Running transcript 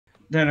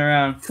Turn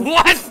around.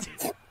 What?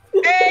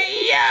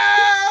 Hey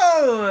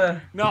yo!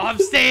 No, I'm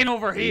staying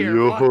over here.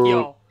 Yo. Fuck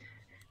yo.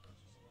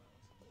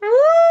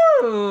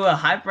 Woo!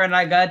 Hyper and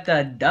I got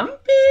the dumpy.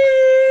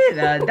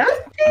 The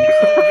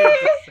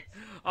dumpy.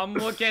 I'm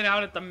looking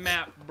out at the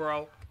map,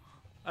 bro.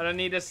 I don't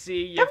need to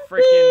see you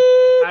freaking.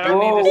 I don't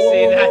need to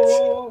see that.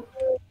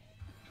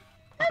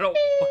 I don't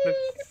want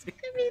to see.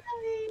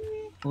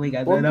 We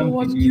got the Bunko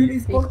watch dumpy.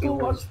 cuties. Bunko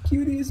watch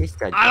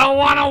cuties. I don't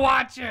want to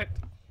watch it.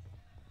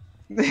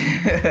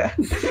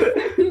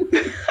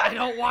 I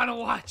don't want to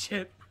watch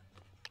it.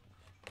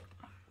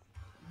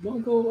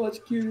 Bunko watch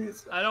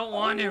cuties. I don't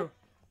want to.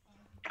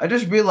 I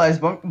just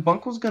realized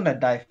Bunko's gonna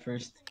die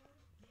first.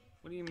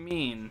 What do you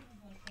mean?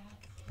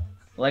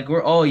 Like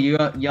we're all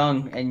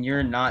young and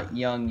you're not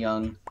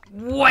young.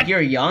 What? Like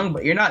you're young,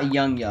 but you're not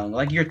young.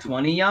 Like you're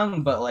 20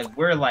 young, but like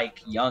we're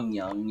like young,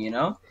 you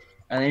know?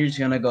 And then you're just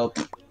gonna go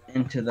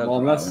into the. Well,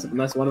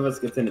 unless one of us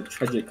gets in a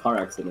tragic car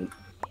accident.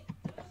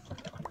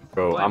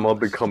 Bro, I'm gonna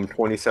become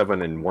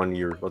 27 in 1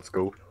 year. Let's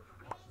go.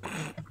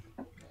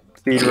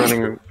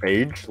 Speedrunning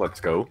age. Let's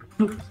go.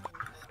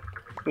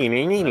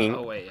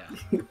 Oh wait,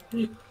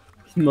 yeah.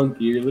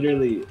 Monkey, you're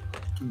literally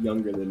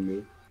younger than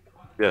me.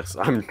 Yes,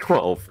 I'm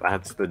 12.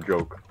 That's the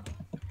joke.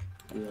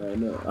 Yeah, I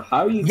know.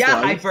 How are you? Yeah,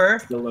 12? Hyper. I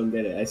still don't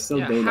get it. I still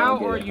Yeah, don't how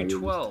get are it. you You're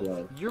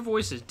 12? Your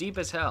voice is deep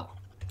as hell.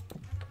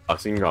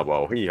 新加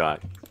坡厉害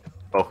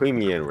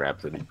，Bohemian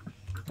Rhapsody.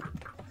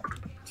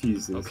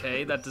 Jesus.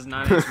 Okay, that does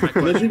not answer my He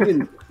doesn't question.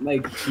 even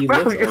like. He Bro,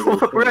 looks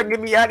older we're not than-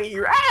 getting me out of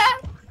here. Ah!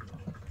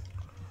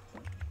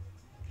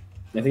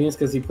 I think it's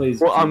because he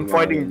plays. Well, I'm Jim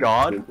fighting Ryan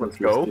God. in Let's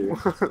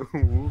Bedwars go.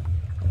 2.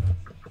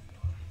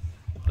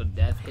 The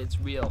death hits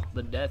real.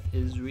 The death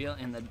is real,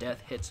 and the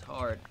death hits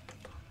hard.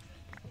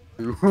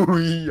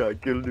 Ooh, I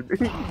killed him.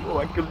 Oh,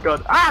 I killed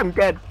God. Ah, I'm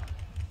dead.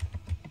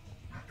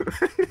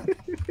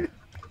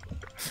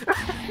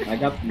 I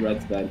got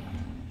Red's bed.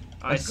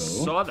 I Let's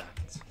go. saw that.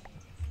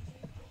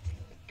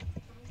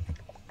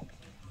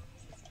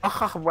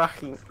 Ah,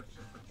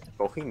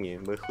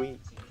 Bohemian, Bohemian.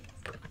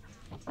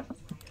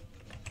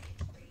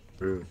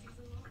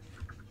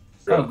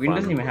 Oh, Green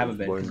doesn't even have a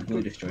bed because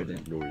Blue destroyed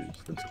it. Noise.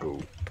 Let's go.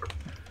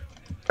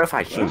 If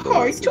I shoot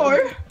Hi,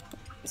 Tor.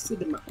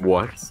 Sit him up.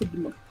 What? Sit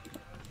him up.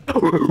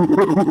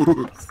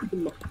 Sit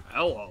him up.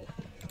 Hello.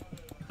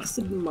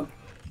 Sit him up.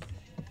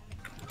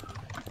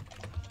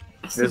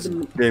 This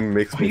game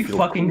makes Are me you feel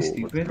fucking cool.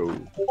 stupid? Let's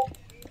go.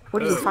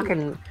 What are you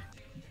fucking?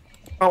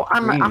 Oh,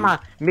 I'm a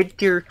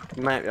mid-tier,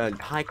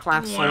 high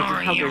class soldier.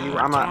 How dare you?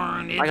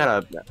 I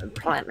got a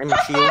platinum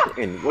shield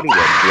and what are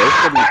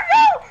you,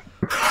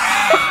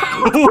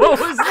 What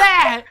was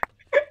that?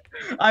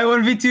 I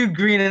want to be too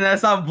green and I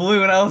saw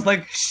blue and I was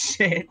like,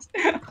 shit.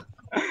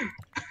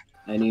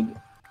 I need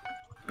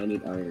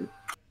iron.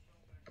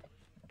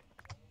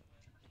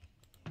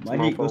 My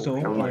dick was so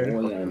Come hard.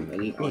 Iron. I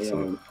need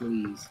iron,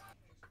 please.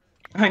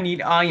 I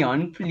need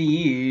iron,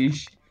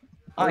 please.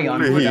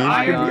 Iron, Please,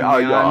 iron, give me iron.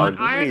 iron.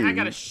 Iron? I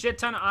got a shit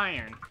ton of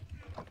iron.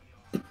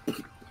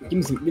 Give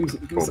me some, give me some,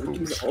 give me some,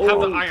 give me some. Have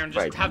the Oh, iron, just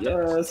right, have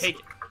yes. the take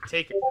it.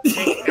 Take it.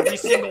 Take every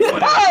single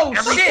one. Oh,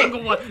 every shit!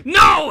 single one.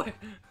 No!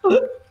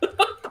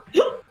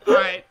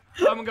 Alright,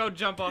 I'm gonna go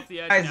jump off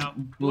the edge Guys, now.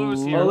 Blue's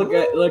blue. here. Oh,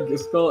 look, a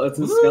skull. It's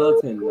a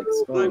skeleton, like a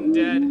skull. I'm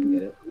dead.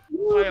 Get it?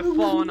 I have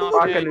fallen off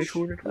the edge.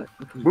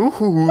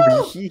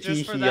 Boo-hoo,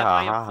 Just for that,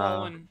 I have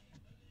fallen.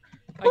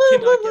 I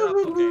cannot get up.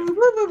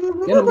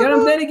 Okay. Get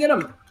him, Danny, get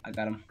him! I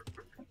got him.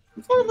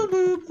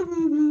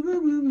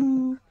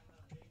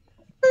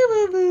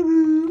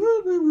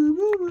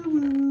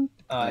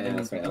 I didn't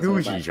that's right, that's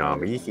Gucci right.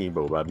 zombie, he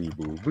boo baby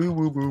boo boo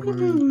boo boo boo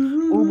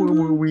boo boo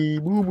boo wee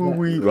boo boo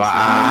wee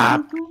wah.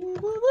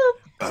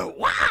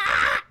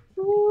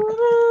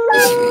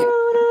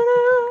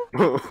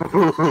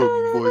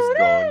 Boy's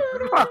gone.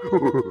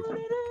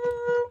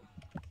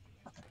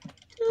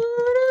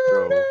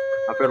 Bro,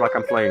 I feel like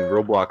I'm playing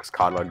Roblox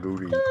Call of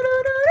Duty.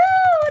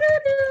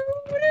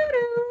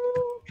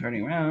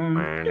 Turning around.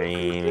 My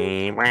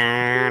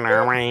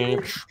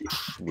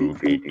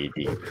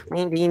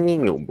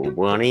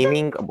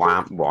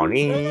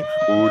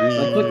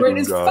click rate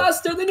is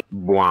faster than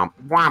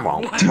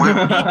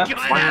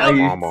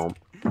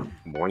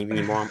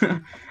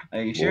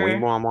Are you sure?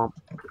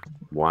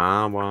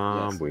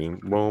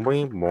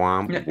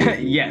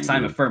 Yes,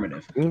 I'm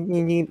affirmative. I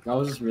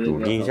was just really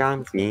good.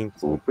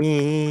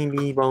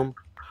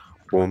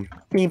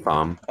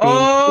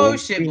 Oh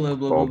shit, blue,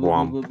 blue, blue,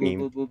 blue,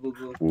 blue, blue, blue,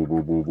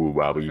 blue, blue.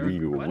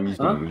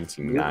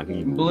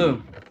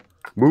 Blue.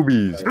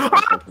 Boobies.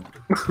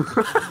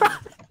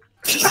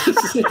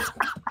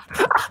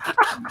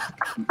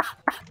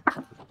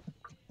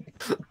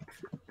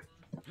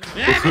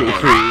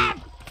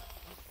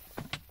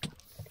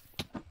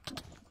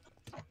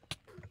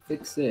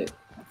 Fix it.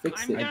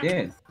 Fix I'm it. I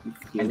did. You I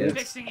feel did. it?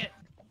 Fixing it.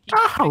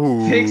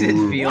 Fix it,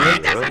 feel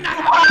it.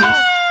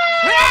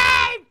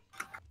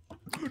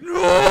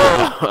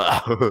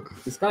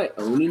 This guy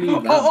owning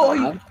you that Oh,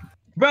 bad?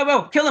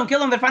 Bro, kill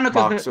him, the final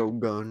kill. Boxo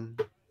gun.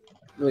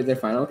 Wait, their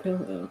final kill?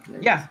 Oh, okay.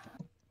 Yeah.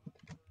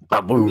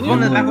 Baboon.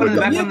 One in the back, one in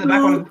the back, one in the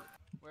back, one in the back.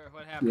 Where?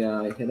 What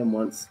Yeah, I hit him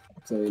once,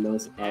 so he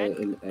knows Dead?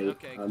 I'm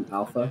cool,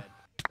 alpha. dead.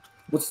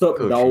 What's up,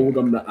 Cushion. dog?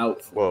 I'm the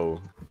alpha.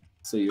 Whoa.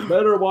 So you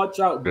better watch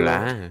out, bro.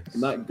 Glass.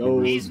 And that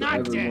goes He's to not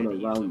everyone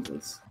dead. around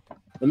us.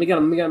 Let me get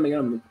him. No! I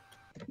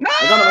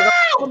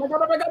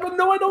got him.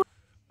 No, I don't.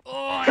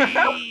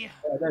 Oi!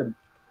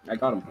 I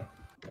got him.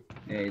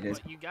 Yeah, it is.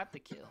 But you got the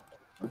kill.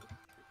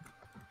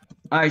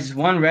 Alright, just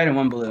one red and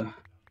one blue.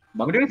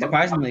 Buck, We're doing buck,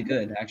 surprisingly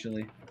good,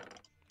 actually.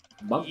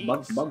 Buck.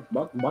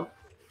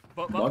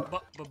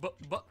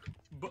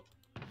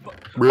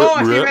 Oh,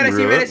 I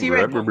see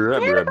red.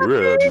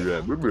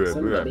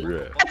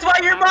 That's why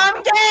your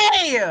mom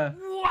gay!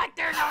 What?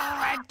 There's a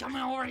red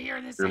coming over here.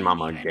 This Your ain't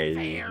mama even gay.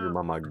 fair. Your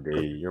mama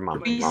gay. Your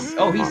mama. He's-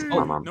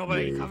 mama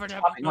Nobody gay. covered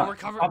up. Popping No, up, we're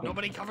covered. popping.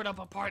 Nobody covered up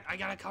a part. I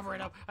gotta cover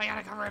it up. I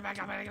gotta cover it back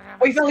up.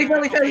 Oh, he fell.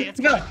 Okay, it's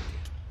good.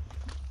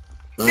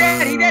 He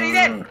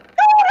dead. Oh,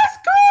 let's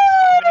go!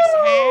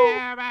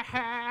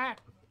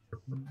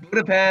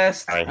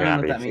 Budapest. I I don't know have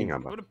what a that thing means.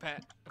 about.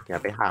 Budapest. Yeah,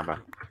 they have a.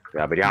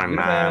 Yeah, but yeah,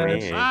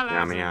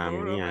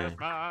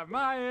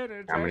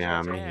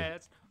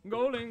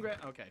 Golden Gra-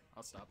 Okay,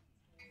 I'll stop.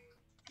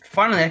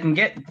 Finally, I can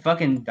get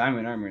fucking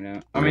diamond armor now.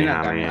 I mean,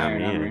 not diamond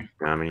iron armor.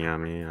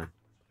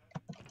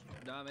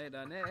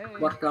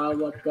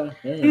 Waka,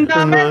 hey.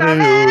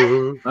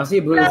 I see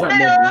blue. He's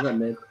at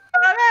mid.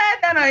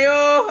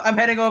 I'm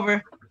heading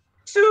over.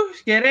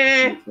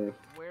 Suskere.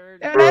 Where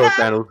Bro,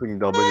 Thanos thing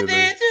double.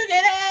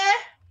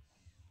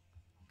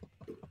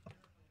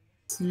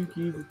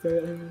 Suki the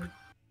tail.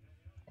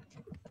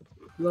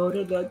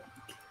 Loaded up.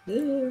 I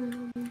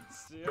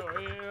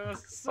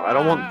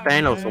don't want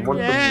Thanos. I want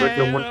the brick. I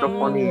want the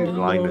funny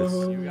blindness.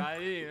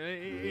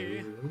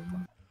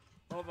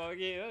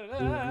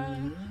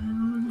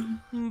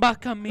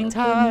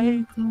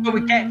 Bakamitai. But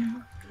we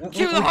can't.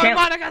 Cue the We can't.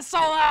 harmonica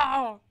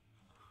solo.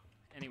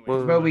 Anyway,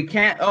 Well, Bro, we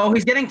can't. Oh,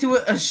 he's getting to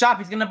a shop.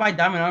 He's gonna buy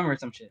diamond armor or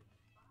some shit.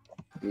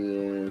 Yeah.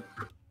 damn,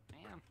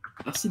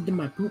 I see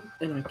my poop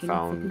and I can't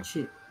Found. fucking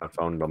shit. I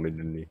found dummy,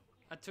 didn't he?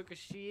 I took a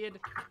shit.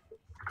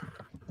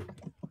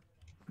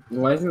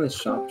 Why isn't the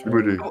shop trying?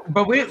 Really?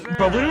 But we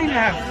don't even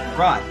have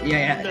rod.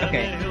 Yeah.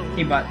 Okay.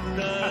 He bought.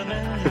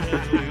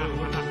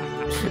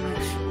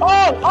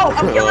 Oh!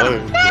 I'm killing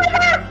him!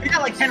 We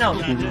got like 10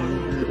 health.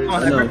 Come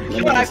on, I know.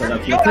 Let's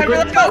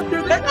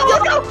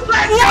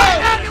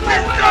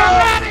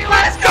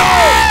go!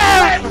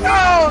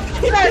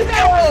 Let's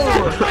go!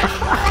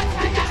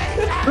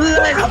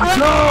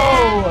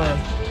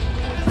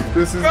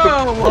 This is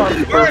Bro,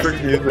 the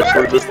perfect music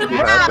for this to be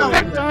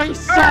happening.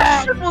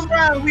 Triples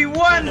round, we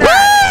won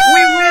that!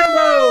 We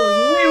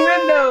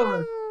win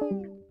those!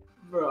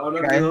 Bro,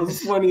 honestly, that was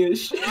funny as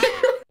shit.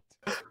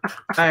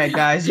 Alright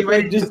guys, you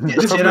ready? Just Get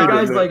you shit on.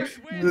 guys like,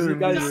 Win. just you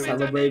guys Win.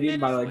 celebrating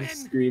by Win. like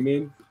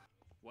screaming.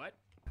 What?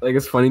 Like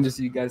it's funny just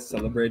you guys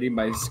celebrating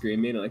by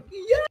screaming like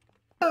yeah,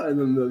 and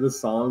then the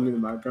song in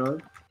the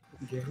background.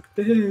 Get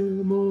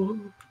them all.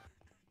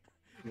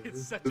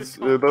 It's such It's-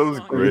 a that was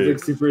song. great.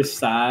 It's like super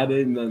sad,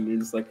 and then you're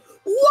just like,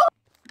 what?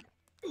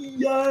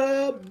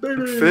 Yeah,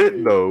 baby. It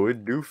fit though.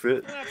 It do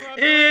fit. That's what I'm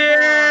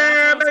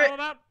Yeah, That's what it's all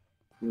about.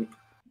 Mm.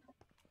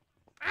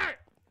 Hey!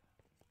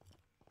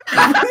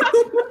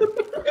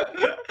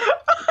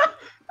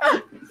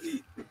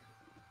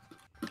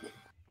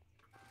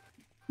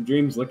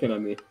 Dream's looking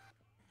at me.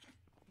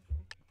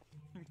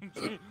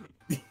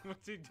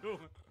 What's he doing?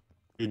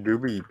 He do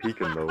be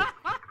peeking though.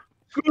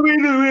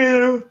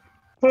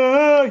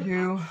 Oh,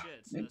 you.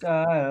 Shit,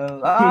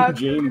 so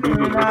Dream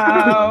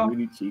now.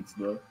 really cheats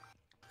though.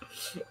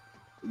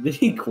 Did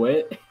he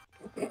quit?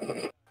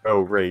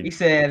 Oh, He right.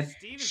 said,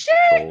 Steve is "Shit."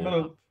 backing Oh.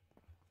 up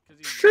 'cause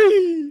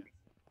he's-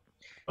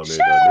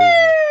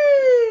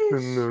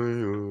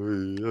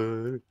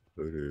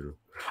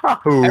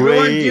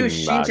 Everyone do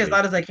sheesh as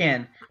loud as I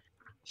can.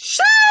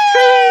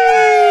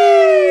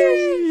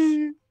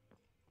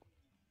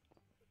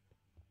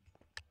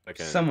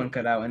 Okay. Someone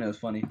cut out and it was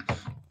funny.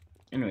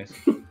 Anyways,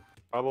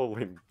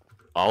 Probably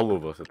all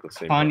of us at the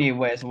same time. Kanye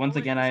West. Once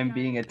again, I am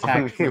being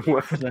attacked for Kanye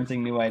West.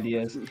 presenting new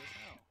ideas. I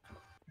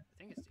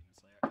think it's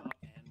Demon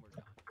Slayer.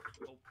 Oh,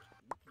 and we're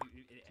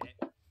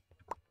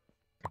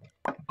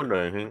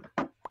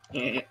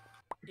done.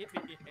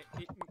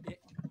 What the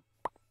heck?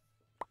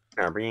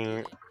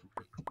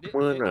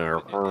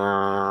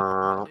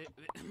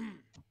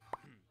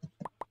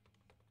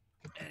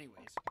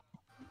 Anyways,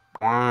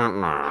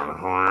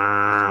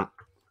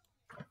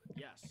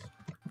 yes.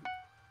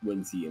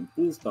 When seeing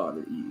full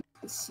starter eat.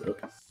 So,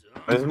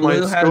 Why is my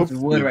Blue has scope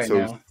wood speed right so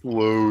now.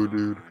 slow,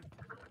 dude?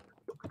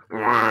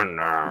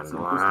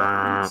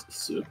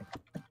 so.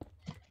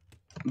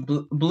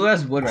 Blue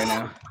has wood right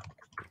now.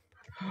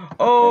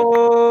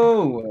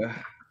 Oh!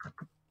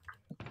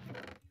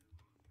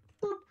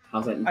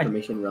 How's that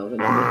information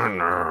relevant?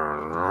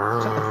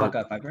 Shut the fuck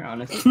up, Piper,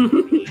 honestly.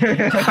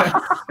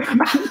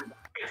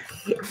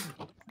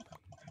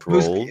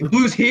 Troll.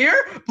 Blue's here?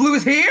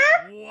 Blue's here?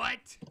 What?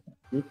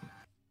 Oh,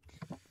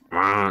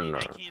 I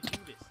can't do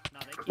this. No,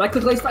 they can't. My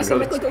click likes, my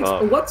click likes.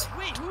 What?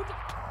 Wait, who the?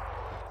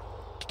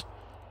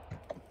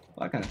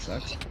 Well, that kind of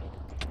sucks.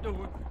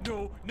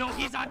 No,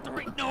 he's on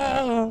 3.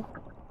 No!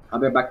 I'll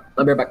be right back.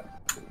 I'll be right back.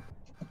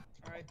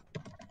 Alright.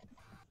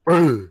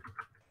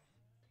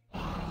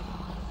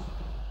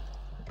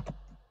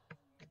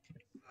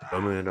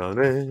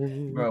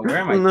 Bro, where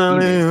are my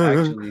teammates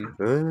actually?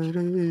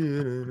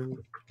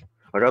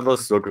 I got the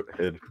stuck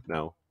head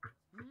now.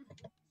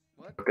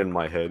 What? Stuck in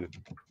my head.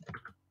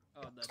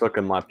 Oh, that's Stuck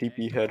in my okay.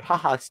 pee-pee head.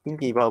 Haha,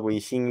 stinky bubbly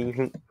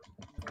singing.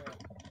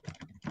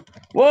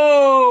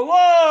 Whoa,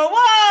 whoa,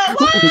 whoa,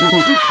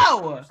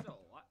 whoa! Still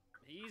alive.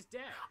 He's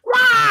dead.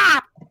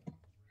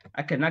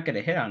 I could not get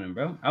a hit on him,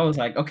 bro. I was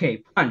like, okay,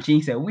 punch.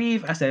 He said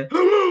weave. I said,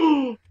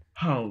 oh,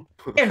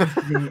 is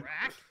it?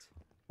 Cracked.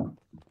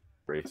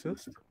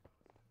 Racist?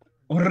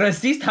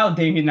 Racist? How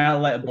dare you not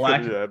let a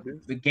black Yeah,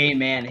 dude. the gay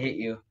man hit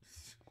you?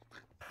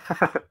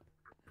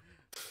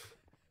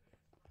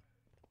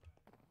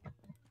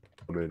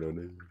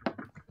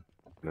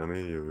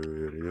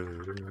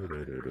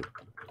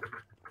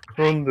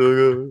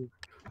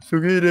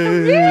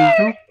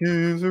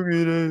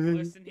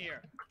 Listen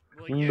here.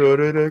 Will you stop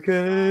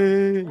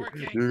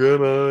working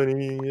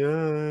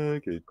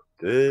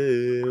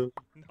No.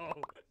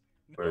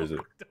 Where is it?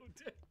 Don't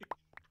do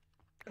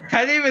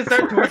I didn't even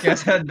start twerking. I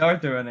said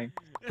Arthur running.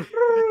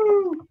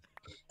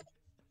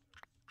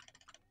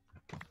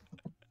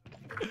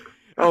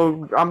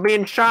 Oh, I'm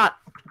being shot.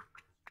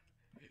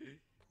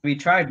 We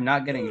tried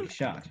not getting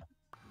shot.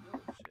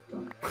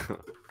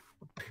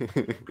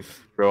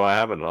 Bro, I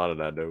haven't thought of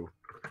that though.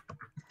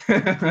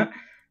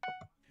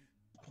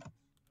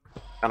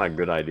 Kind of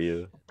good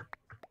idea.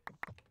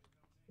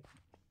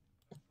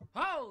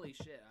 Holy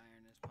shit,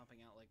 iron is pumping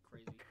out like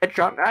crazy.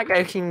 Headshot, that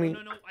guy seen me. No,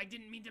 I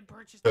didn't mean to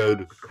purchase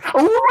Dead.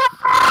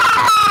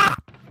 that.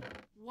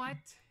 What?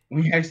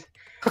 when you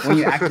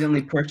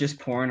accidentally purchase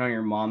porn on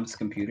your mom's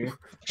computer.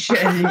 Shit,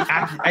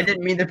 I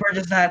didn't mean to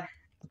purchase that.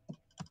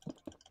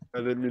 I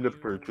didn't mean to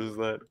purchase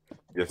that.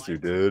 Yes, you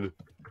did.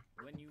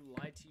 When you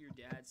lie to your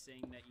dad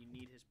saying that you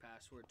need his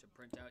password to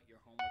print out your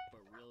homework,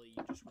 but really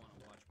you just want to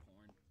watch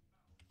porn.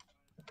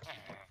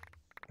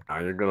 Now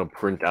you're gonna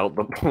print out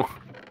the porn.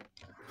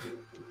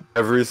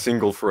 Every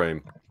single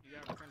frame. You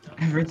gotta print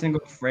out Every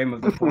single frame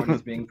of the porn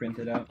is being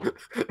printed out.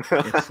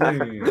 Yes,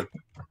 sir.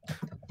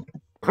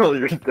 Well,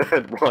 your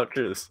dad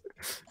watches.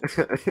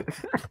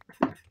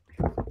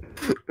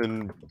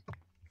 And you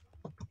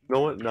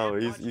know what? No,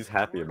 he's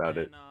happy about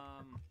it.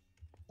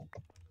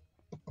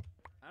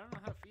 I don't know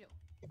how to feel.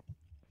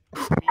 I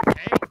mean,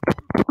 hey,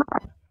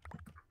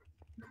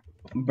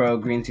 Bro,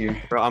 Green's here.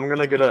 Bro, I'm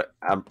gonna get a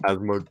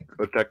asthma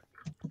check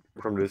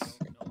from this.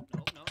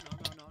 no.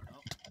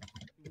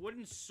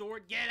 Wooden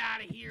sword, get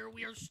out of here.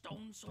 We are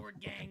Stone Sword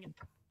Gang.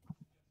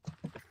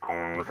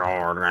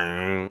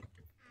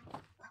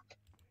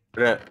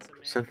 Yeah,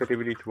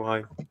 sensitivity too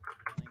high.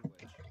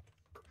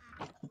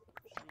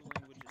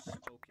 Language is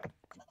spoken.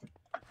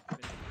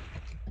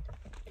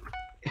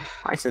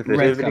 High Red's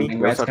sensitivity. coming,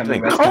 No red's such coming,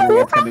 thing. red's coming,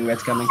 red's coming,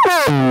 red's coming.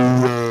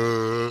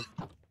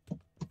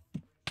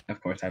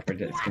 Of course, Hyper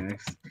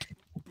disconnects.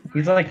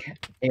 He's like,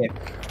 When we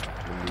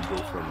go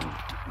from No,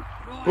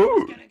 I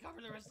was gonna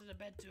cover the rest of the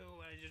bed too.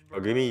 I just Oh,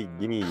 give me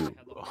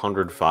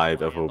 105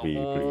 FOB,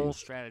 please.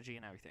 Strategy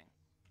and everything.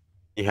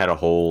 He had a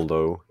hole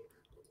though.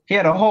 he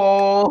had a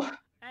hole.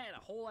 I had a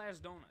whole ass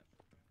donut.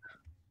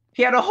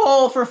 He had a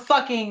hole for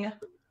fucking. What?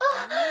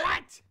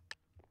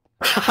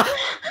 Alright,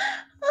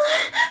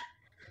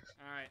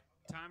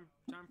 time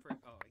for.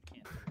 Oh, I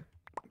can't.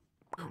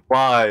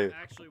 Why?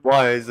 Actually,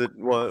 Why is it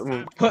what?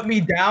 Put me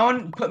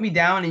down,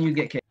 and you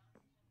get kicked.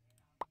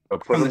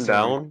 Put from the him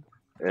down,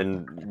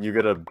 and you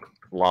get a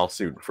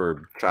lawsuit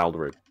for child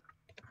rape.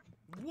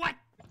 What?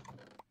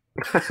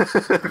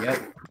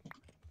 Yep.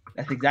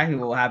 That's exactly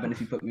what will happen if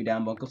you put me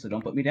down, Bunkle, so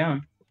don't put me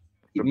down.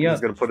 Keep me He's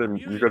up. gonna put him.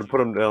 You're gonna put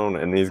him down,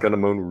 and he's gonna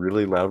moan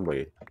really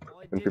loudly,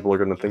 and people are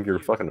gonna think you're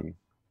fucking him.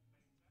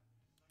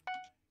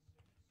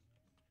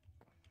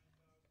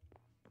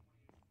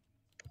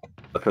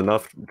 That's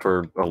enough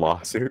for a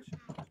lawsuit.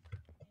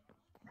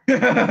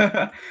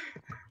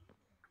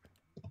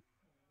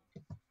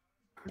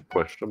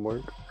 Question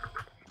mark.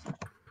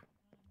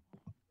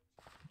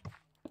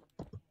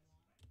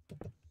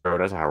 Bro,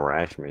 that's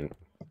harassment.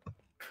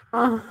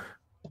 Fuck.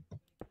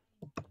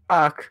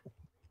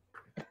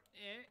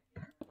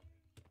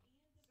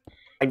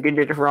 I did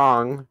it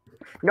wrong.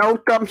 No,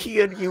 come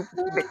here, you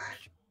bitch.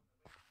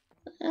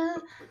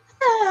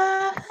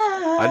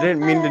 I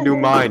didn't mean to do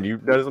mine. You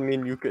doesn't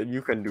mean you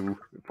can do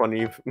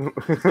funny.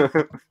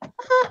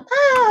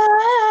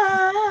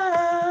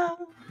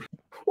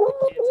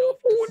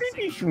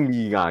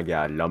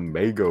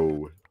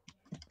 Lumbago.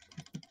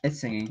 It's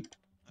singing.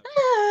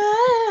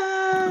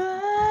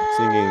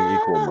 Singing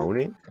equal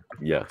moaning?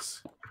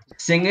 Yes.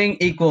 Singing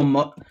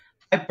equal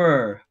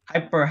hyper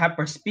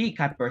speak,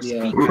 hyper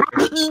Yeah. speak.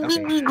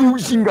 Okay.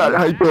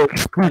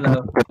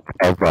 Hello.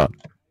 Ever.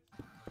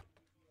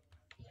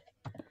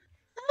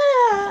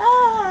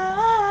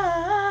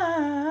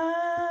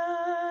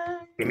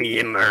 Give me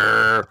in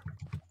there.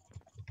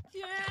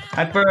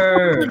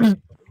 Hyper.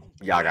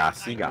 Yaga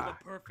siga.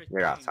 Yeah,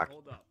 Yeah, suck.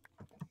 hold up.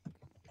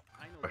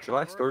 I know Should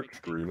I the start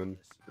perfect thing streaming?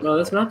 for this. No,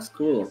 this map's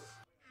cool.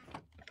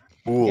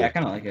 Cool. Yeah, I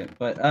kind of like it,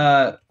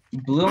 but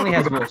blue only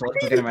has wool, so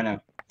let's get him right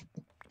now.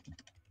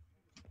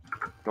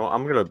 No,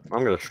 I'm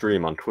gonna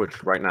stream on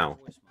Twitch right now.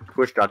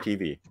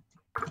 Twitch.tv.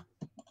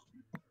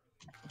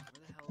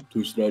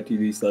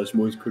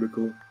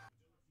 Twitch.tv/moistcritical.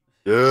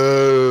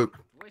 Yeah.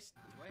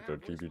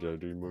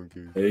 TV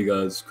monkey. Hey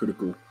guys,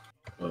 critical.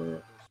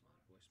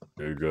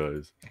 Hey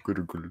guys,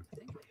 critical.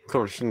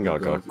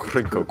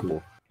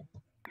 Critical.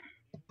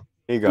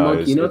 Hey guys.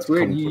 Monkey, you know what's it's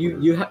weird?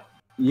 comfortable.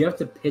 You have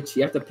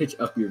to pitch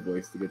up your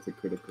voice to get to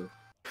critical.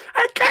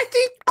 I can't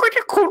see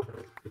critical.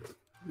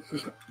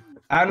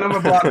 I have number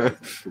block.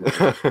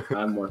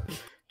 I'm one.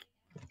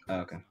 Oh,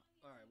 okay.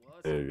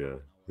 Hey guys.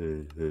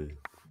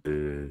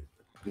 Hey.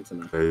 It's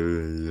enough.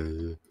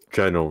 Hey.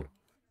 Channel.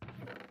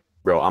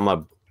 Bro, I'm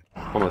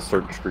gonna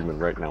start streaming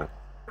right now.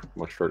 I'm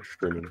gonna start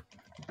streaming.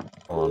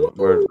 On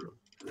where?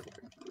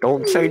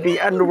 Don't say the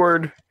N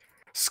word.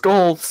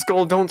 Skull,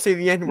 don't say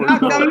the N word. No,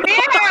 come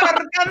here,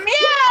 come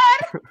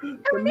here.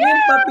 Come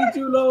here, papi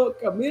chulo.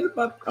 Come here,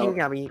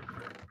 papi.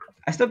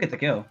 I still get the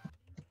kill.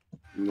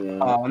 Yeah.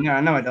 Oh no,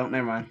 I don't.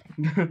 Never mind.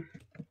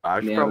 I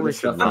Yeah, probably but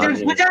should stuff not.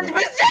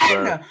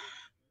 like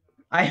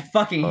I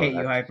fucking hate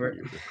you, Hyper.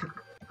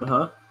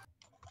 Uh-huh.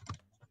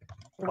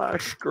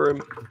 Last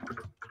scrim.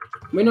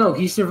 Wait, no,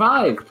 he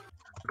survived.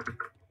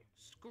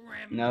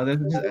 No, there's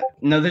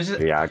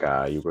just Yeah,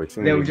 guy, you were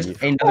there was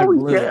just another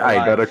blue. yeah, I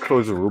alive. gotta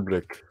close the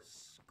rubric.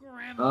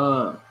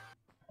 I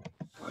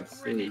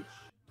see.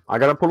 I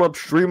gotta pull up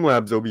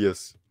Streamlabs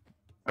OBS.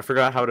 I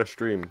forgot how to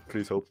stream.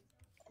 Please help.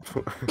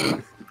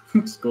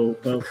 Skull,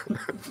 help.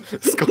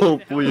 Skull,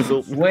 please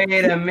help.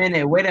 Wait a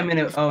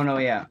minute. Oh no,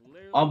 yeah.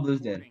 All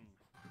blues did.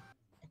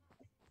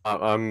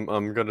 I'm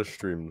gonna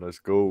stream. Let's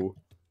go.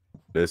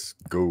 Let's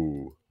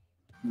go.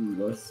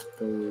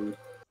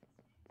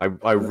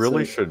 I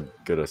really should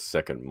get a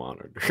second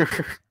monitor.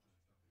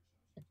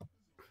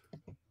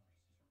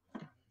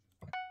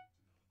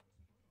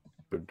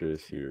 Put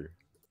this here.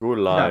 Go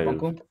live.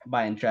 Uncle?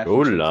 Buying trash. Go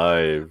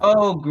live.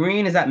 Oh,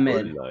 green is at Go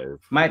mid. live.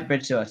 Might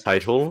bridge to us.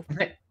 Title?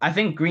 I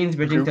think green's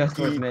bridging to us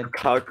towards mid.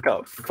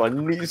 Kaka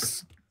funny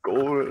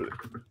skull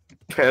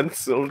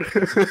cancelled.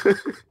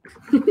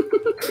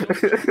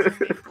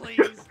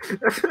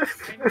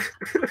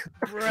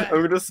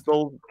 I'm gonna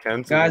spell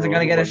cancel. Guys are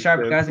gonna get a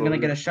sharp. cancel. I'm gonna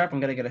get a sharp.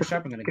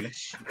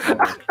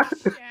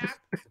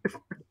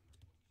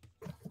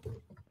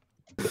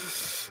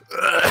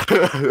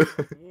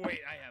 Wait,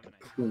 I have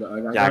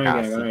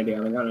an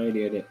idea. I got an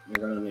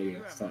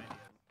idea. Stop.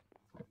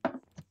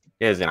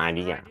 Here's an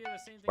idea.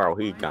 Bro,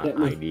 he got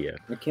an idea.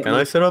 I can't. Can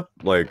I set up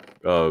like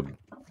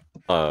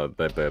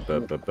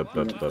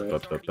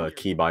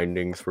key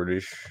bindings for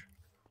this?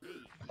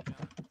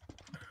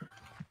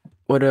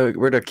 Where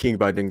the key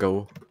binding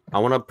go? I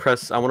wanna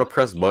press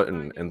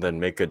button and then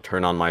make it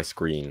turn on my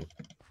screen.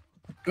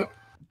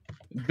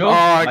 Joe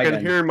I Biden. can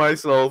hear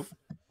myself.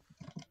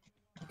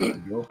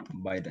 Joe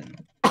Biden.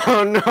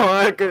 Oh no,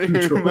 I can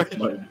hear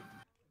myself.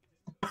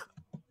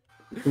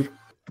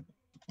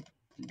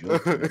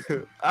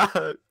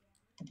 Ah,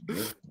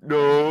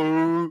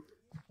 no.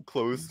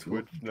 Close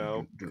Twitch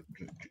now.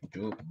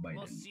 Joe Biden.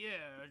 Monsieur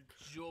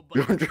Joe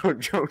Biden.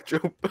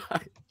 Joe Biden.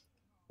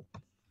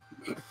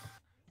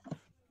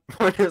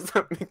 Why does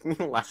that make me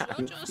laugh?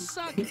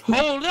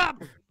 Hold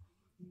up!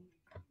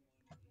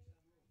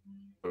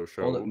 Oh,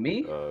 Hold up,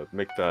 me?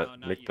 Make No,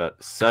 not you. that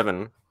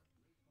 7.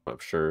 I'm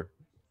sure.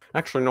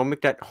 Actually, no,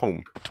 make that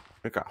home.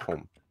 Make that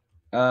home.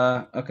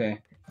 Okay.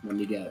 Let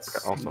me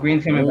guess. Also,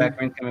 Green's coming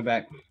home.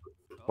 back.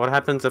 what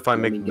happens if I Let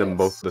me make them guess.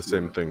 both the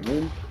same thing?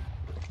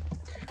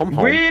 Home.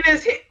 Green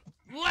is hit.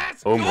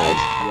 Let's Oh go! my.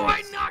 I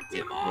Yes. knocked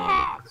him Yes.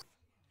 off!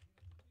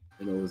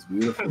 And it was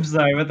beautiful. I'm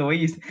sorry about the way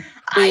you.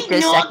 Wait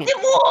a second. him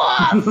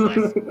off.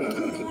 Let's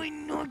go! I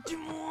knocked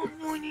him off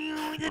when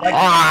you did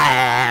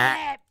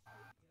Ah!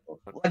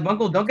 Like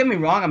Buncle, don't get me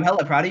wrong. I'm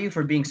hella proud of you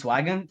for being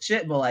swag and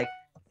shit, but like,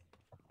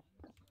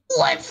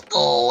 let's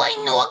go. I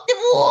knocked him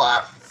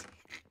off.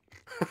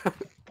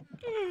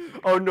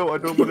 Oh no, I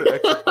don't want to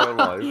exit my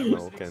I live. No,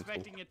 wasn't cancel.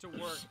 expecting it to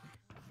work.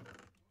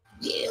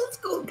 Yeah, let's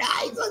go, guys.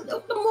 I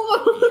knocked them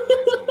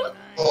off.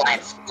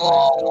 Let's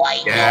go.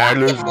 I Yeah, knocked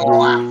let's him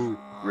off.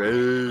 go.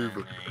 Rave.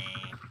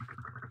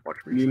 Watch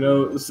me. You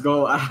know,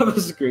 Skull, I have a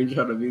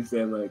screenshot of you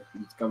saying, like,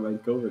 you just got my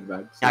COVID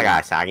vaccine. I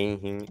got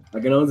sagging.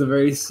 Like, I know it's a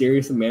very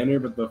serious manner,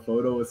 but the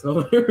photo was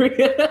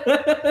hilarious.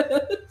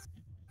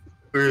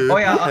 Oh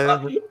yeah,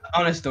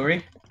 on a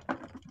story.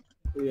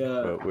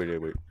 Yeah, Wait.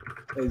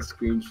 I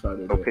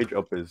screenshotted What it. page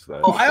up is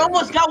that? Oh, I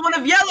almost got one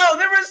of yellow.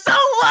 They were so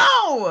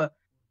low.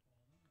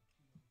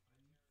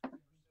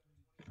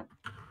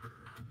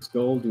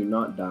 Skull, do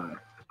not die.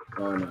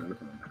 Oh, no, you're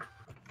fine.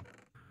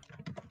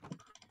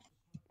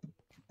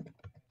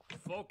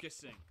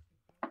 Focusing.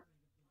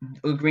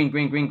 Oh, green. I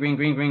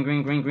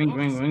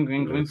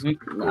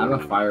have a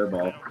I fireball.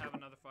 don't have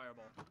another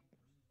fireball.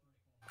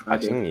 I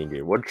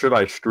think. What should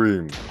I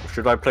stream?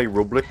 Should I play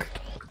Roblox?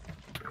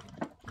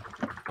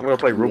 I'm gonna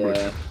play Roblox.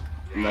 Yeah,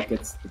 and that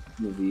gets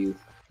the view.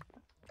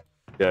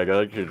 Yeah, I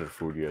gotta get the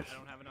food. Yes, I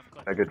don't have enough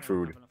clay. I get don't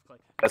food. have enough clay.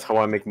 that's how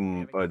I make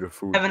the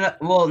food.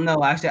 Well,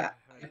 no, actually,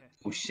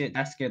 Oh shit,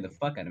 that scared the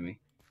fuck out of me.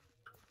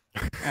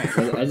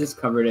 I just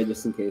covered it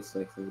just in case.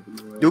 Like,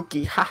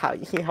 Dookie, haha,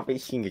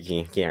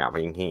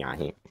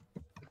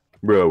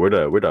 bro,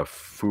 where the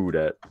food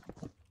at?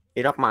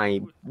 Eat up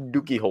my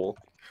dookie hole.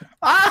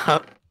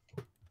 Ah!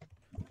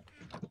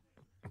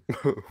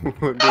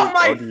 Oh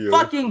my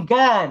fucking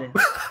god!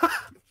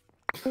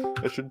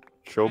 I should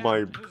show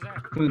my.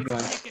 Who's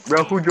going?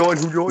 Bro, who joined?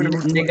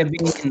 Nigga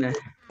being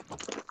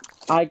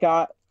I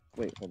got.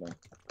 Wait, hold on.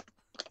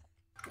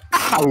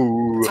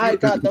 Ow! I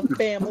got the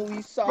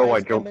family size Oh,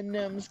 I don't-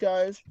 M&Ms,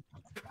 guys.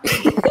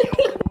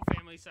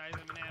 Family size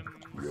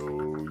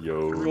M&M.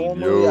 Yo.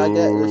 Normally I get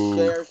the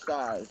share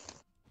size,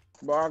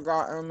 but I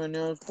got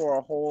M&Ms for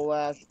a whole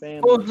ass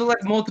family. Oh, so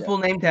like multiple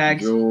name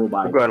tags. Google.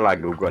 But I'm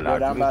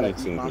about to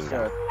eat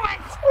myself.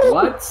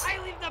 What?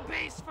 I leave the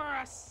base for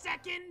a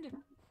second.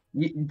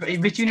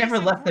 But you never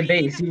left the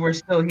base. You were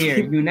still here.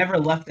 You never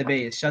left the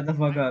base. Shut the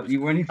fuck up.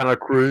 You weren't even. Kinda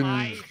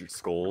cringe,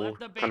 Skull.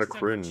 Kinda To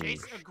cringe.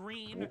 chase a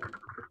green.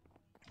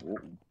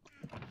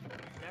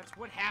 That's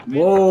what happened.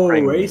 Whoa,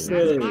 Cringe.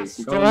 racist.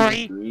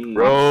 Story.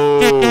 Bro!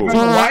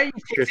 Why are you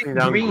Chasing chasing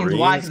down greens?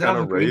 Why? Because greens, they don't have a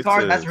kinda green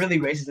card? That's racist. really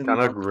racist. in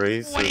Kinda the world.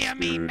 racist, What do you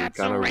mean dude. that's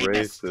a Kinda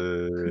rapist?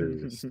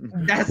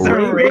 racist. That's a What?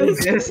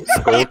 racist.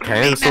 Skull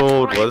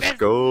canceled. Let's rapist?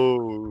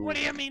 go. What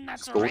do you mean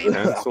that's a Skull rapist?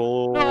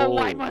 canceled. No,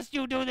 why must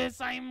you do this?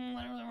 I'm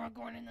literally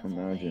recording this whole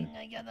Imagine. thing.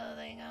 I got the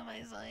thing on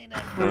my side.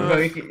 Bro,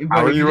 you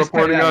How are you just cut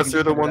it reporting out, us? you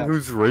You're just the cut it one out.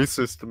 who's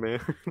racist,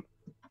 man.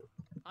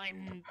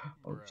 I'm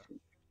Oh,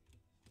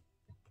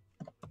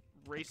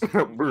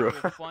 racist. Bro.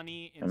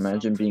 Funny. in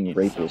Imagine some- being in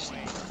some rapist.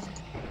 way.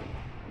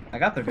 I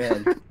got their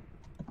bed.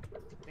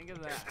 Think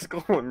of that.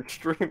 Skull, I'm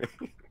streaming.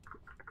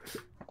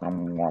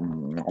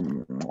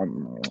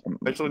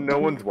 Actually, no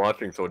one's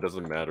watching, so it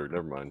doesn't matter.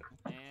 Never mind.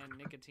 And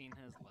nicotine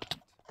has left.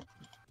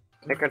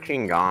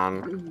 Nicotine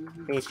gone.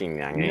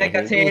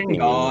 Nicotine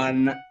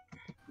gone.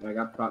 I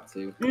got prop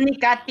 2.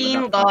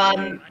 Nicotine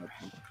gone.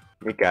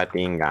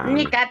 Nicotine gone.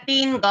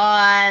 Nicotine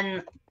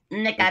gone.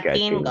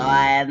 Nicotine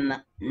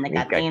gone.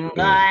 Nicotine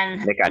gone.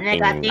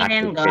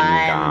 Nicotine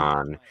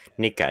gone.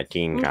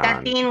 Nicotine gone.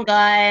 Nicotine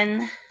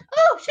gone.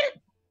 Oh shit.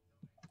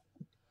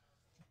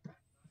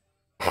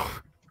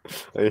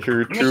 I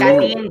hear two.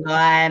 Nicotine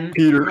gone.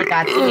 Peter.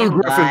 Nicotine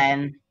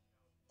Griffin.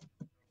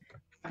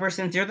 gone.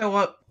 Since you're the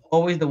one,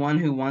 always the one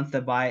who wants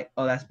to buy.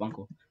 Oh, that's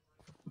Bunkle.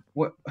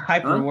 What,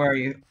 Hyper, Huh? where are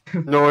you?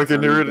 No, I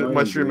can hear it in I'm my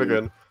going stream green.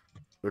 again.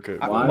 Okay.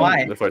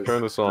 Why? If I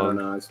turn this on,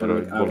 I just I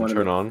don't- wanna- I won't wanna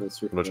turn make on.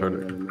 this I'm gonna turn it.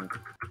 recording.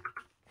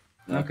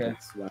 Okay.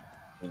 That's why-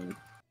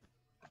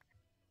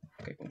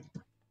 Okay, cool.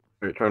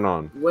 wait, turn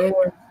on. Where's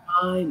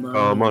my money?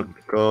 Come on,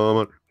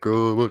 let's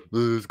go. Wait,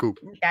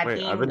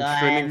 Nicotine I've been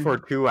streaming for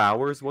gone. 2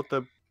 hours. What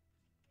the?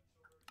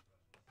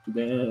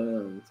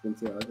 Damn, it's been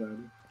 2 hours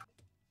already.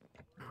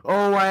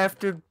 Oh, I have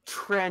to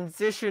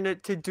transition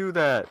it to do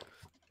that.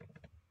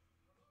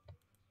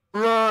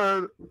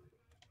 Run.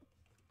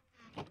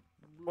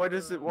 Why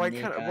does it? Why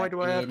can't? Why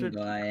do I have to?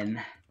 Nicotine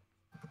gone.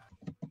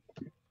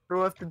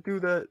 Do I have to do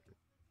that?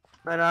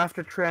 And I have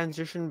to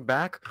transition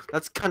back?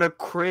 That's kind of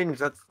cringe.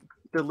 That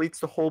deletes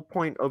the whole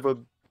point of a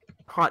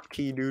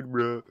hotkey, dude,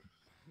 bro.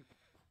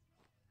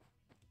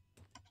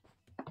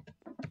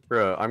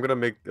 Bro, I'm gonna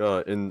make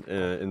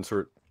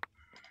insert.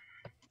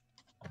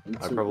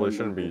 I probably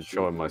shouldn't be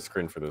showing my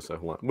screen for this.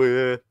 Hold on.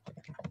 Wait.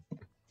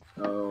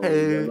 Oh,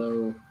 Hey.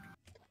 yellow.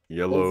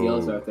 Yellow. Those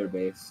yellows are at their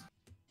base.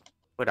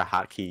 What are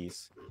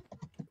hotkeys?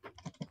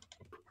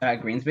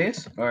 At Green's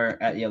base or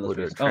at Yellow's What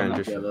a base? Oh no.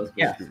 transition Yeah, those-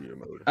 Yeah. studio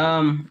mode.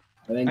 And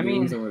then I mean-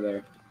 green's over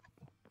there.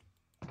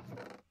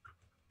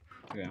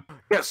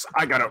 Yes,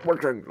 I got it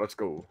working. Let's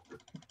go.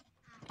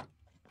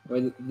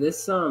 Wait,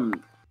 this yeah,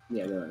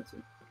 no, that's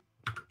it.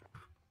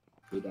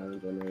 3 down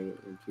generator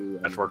and 2.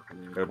 That's work.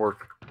 Good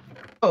work.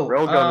 Oh,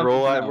 Railgun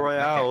no,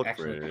 royale. okay,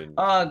 actually.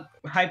 Friend.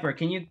 Hyper,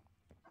 can you?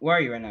 Where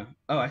are you right now?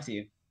 Oh, I see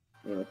you.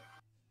 Yeah.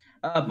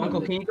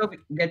 Bunkle, can you go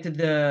get to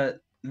the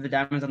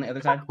diamonds on the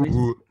other side, please?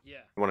 Ooh, Yeah.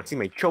 you want to see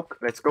my choke?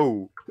 Let's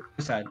go.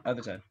 Other side,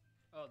 other side.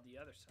 Oh, the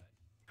other side.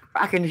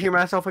 I can hear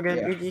myself again.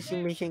 Yeah. You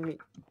see me singing.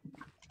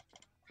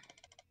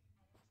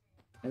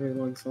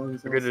 Everyone's song,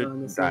 Look at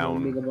it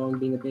down. Bing a bong,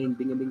 bing a bing,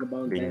 bing a bing a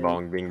bong. Bing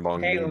bong, bing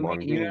bong, Hey, bing when bong,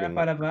 we bing get bing. up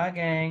out of our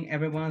gang,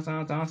 everyone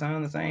sound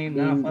the same.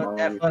 Bing No,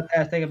 bong. fuck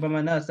that, take it from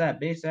my nuts, that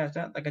bitch, that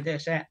like a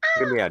dead shot.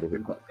 Get me out of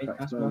here. Bitch, I'm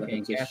Hey,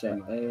 smoking gas.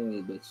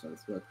 bitch, I'm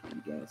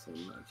smoking gas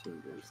and my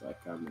chambers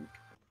like I'm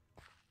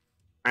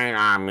And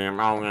I'm in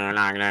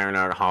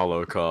the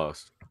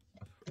Holocaust.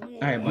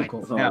 Alright,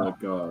 Bunkle. Oh Now, my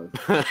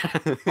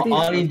god.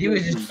 all you do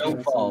is just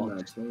don't fall.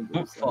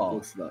 Don't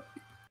fall.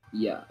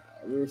 Yeah,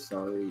 we're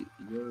sorry.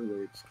 Your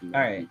words cannot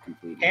Alright. be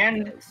completed.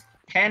 And- guys.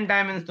 hand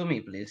diamonds to me,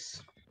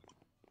 please.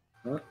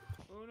 Uno,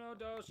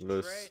 dos,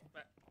 Let's-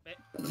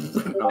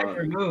 tres.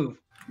 Hyper, move.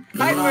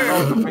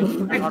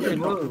 Hyper,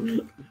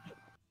 move.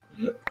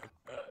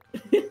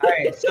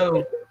 Alright,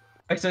 so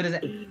does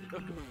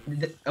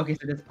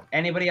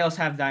anybody else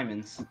have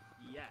diamonds?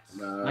 Yes.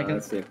 No, I can-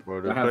 that's it. Bro,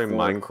 I they're have playing 4.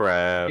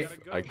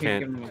 Minecraft. Gotta I go.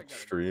 can't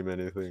stream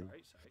anything.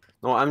 Sorry, sorry.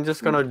 No, I'm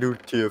just gonna do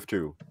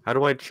TF2. How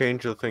do I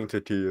change the thing to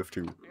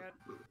TF2? I got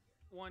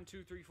 1,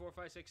 2, 3, 4,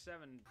 5, 6,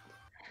 7.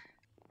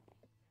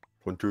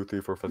 1, 2,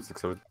 3, 4, 5,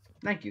 6, 7.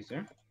 Thank you,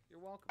 sir. You're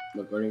welcome.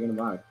 Look, what are you gonna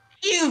buy?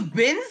 You've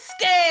been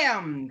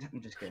scammed! I'm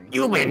just kidding.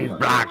 You've been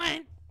blocked.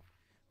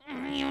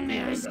 You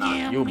never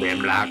scam You've me.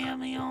 been blocked. I am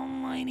the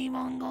almighty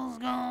Bungle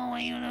Skull.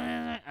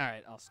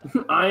 Alright, I'll stop.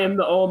 I am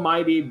the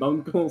almighty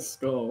Bungle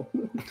Skull.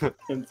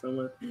 Can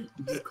someone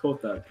just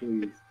quote that,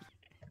 please?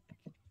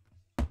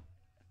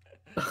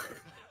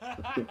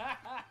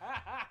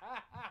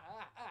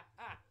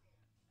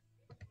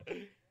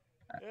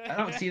 I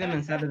don't see them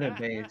inside of their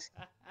base.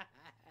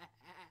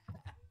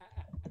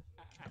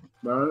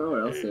 But I don't know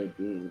what else they're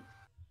doing.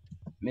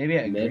 Maybe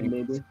at Mid, green.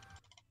 maybe?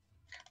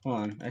 Hold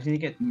on. I just need to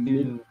get 2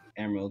 Mid.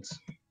 emeralds.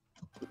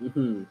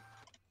 Mm-hmm.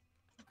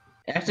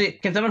 Actually,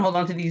 can someone hold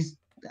on to these?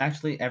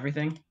 Actually,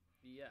 everything?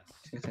 Yes.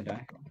 Just in case I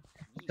die.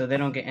 So they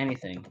don't get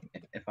anything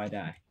if I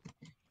die.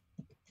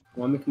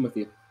 Want me to come with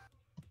you?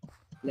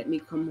 Let me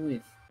come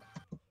with.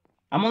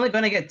 I'm only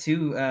gonna get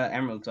 2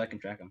 emeralds so I can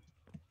track them.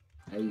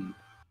 Hey.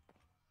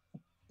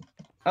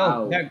 Oh,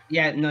 Ow. they're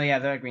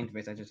at green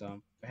space. I just saw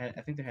them.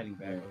 I think they're heading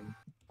back. Yeah.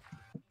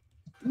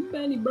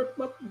 Banned.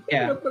 Blocked.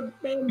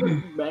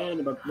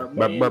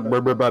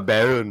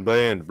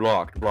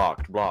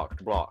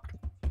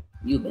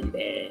 You've been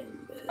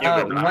banned.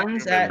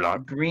 One's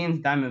at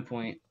Green's diamond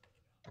point.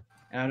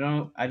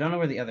 And I don't know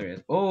where the other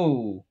is.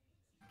 Oh.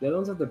 The other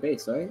one's at the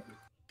base, right?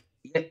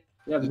 Yeah.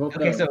 Yeah, they're both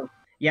Okay, there. so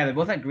yeah, they're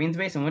both at Green's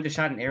base, and one just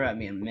shot an arrow at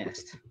me and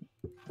missed.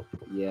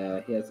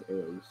 Yeah, he has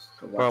arrows.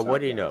 So watch Bro, out, what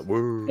do you know? guys.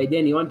 Woo. Hey,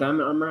 Dan, you want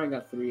diamond armor? I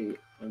got 3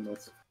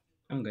 emeralds.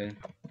 I'm good.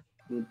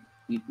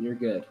 You're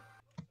good.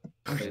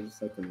 Okay. Okay,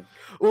 just like them.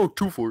 Oh,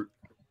 2 for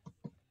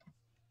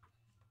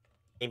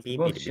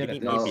Both shit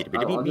at No, this.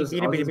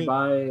 I'll just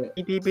buy.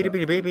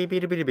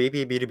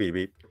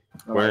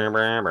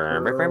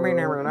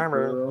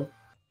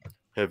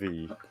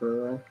 Heavy. A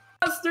pearl.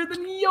 Faster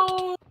than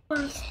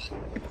yours!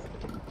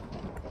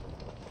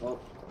 Well,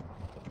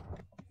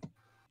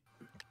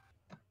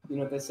 you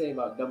know what they say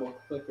about double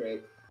click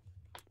rate?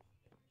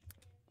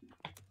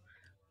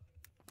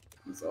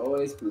 It's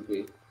always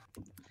poopy.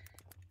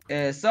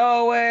 It's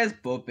always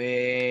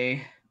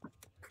poopy.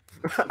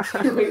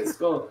 Wait,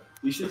 Skull,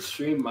 you should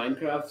stream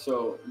Minecraft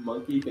so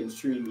Monkey can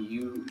stream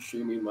you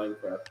streaming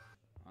Minecraft.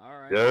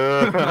 Alright.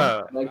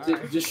 Yeah. Like,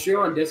 just stream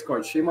on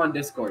Discord. Stream on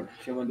Discord.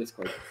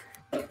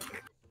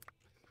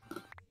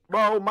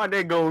 Bro, my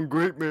day going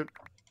great, man.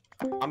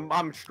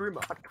 I'm streaming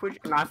on Twitch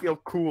and I feel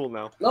cool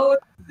now. No,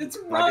 it's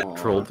I wrong.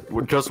 get trolled.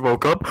 We just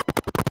woke up.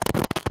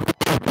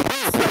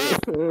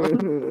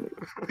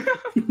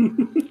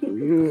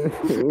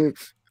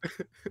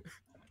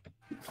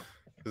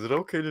 Is it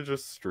okay to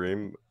just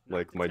stream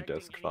like my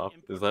desktop?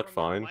 Is that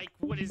fine? Like,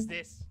 what is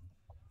this?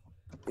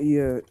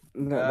 Yeah,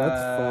 no,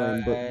 that's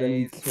fine, but then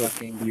you Guys, can't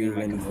fucking hear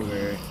green mic anything.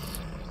 over.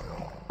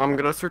 I'm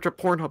gonna search a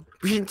Pornhub.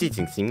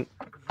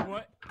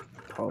 What?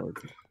 Hard.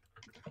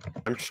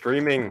 I'm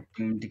streaming.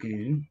 I am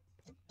recording.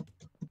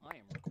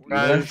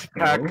 Let's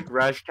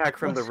Rajtak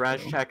from the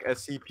Let's go. Rajtak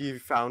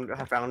SCP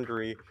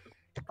Foundry.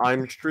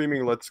 I'm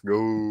streaming. Let's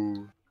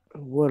go.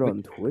 What,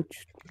 on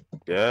Twitch?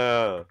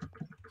 Yeah.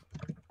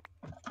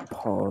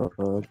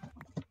 Hard.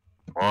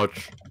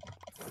 Watch.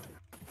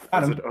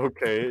 Got Is him. it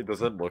okay?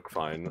 Does it look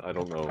fine? I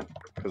don't know.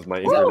 Because my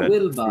Is that internet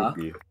is Wilbur?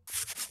 goofy.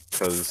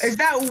 Because Is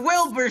that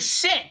Wilbur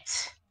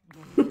shit?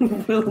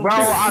 bro,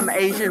 I'm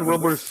Asian.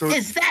 Wilbur suit.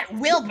 Is that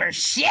Wilbur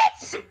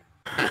shit?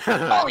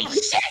 Holy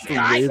shit, The way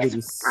guys! that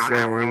you say it,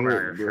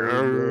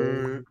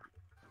 bro.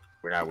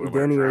 Wilbur.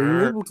 Danny, are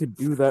you able to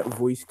do that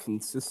voice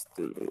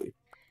consistently?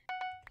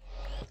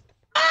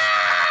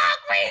 Ah,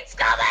 Green's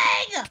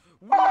coming!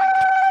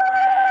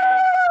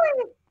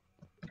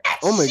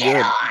 Oh my Shit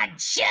God. on,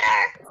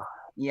 shitter!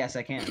 Yes,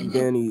 I can.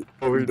 Danny,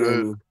 Oh, he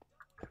did.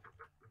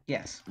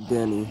 Yes.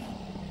 Danny,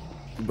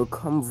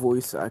 become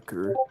voice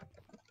actor.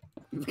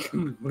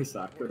 Voice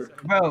actor.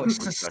 Bro,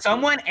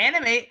 someone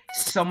animate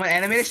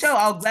a show.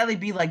 I'll gladly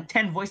be like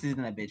 10 voices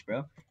in that bitch,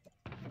 bro.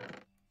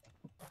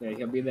 Yeah,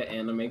 he'll be the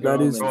anime girl.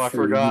 That is Oh, I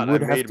true. forgot. You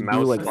would I have made to do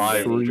Mouse like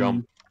 5 three.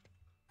 jump.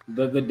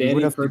 The You Danny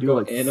would have to do Perko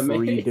like anime.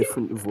 3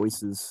 different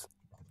voices.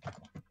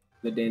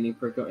 The Danny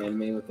Perko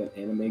anime with the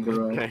anime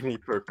girl. Danny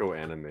Perko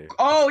anime.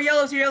 Oh,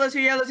 yellow's here, yellow's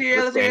here, yellow's here,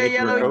 yellow's here, Danny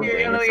yellow Perko, here,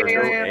 Danny yellow here, Perko,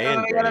 yellow here, and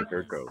yellow here, Danny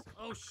yellow. Perko.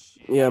 Oh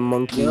shit. Yeah,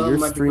 Monkey, Yo, your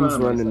my stream's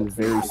God, running myself.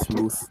 very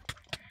smooth.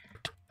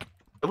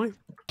 Really?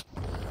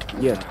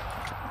 Yeah,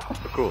 Oh,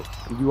 cool.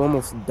 you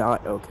almost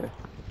died. Okay.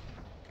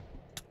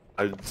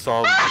 I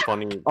saw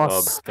funny,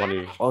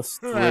 funny.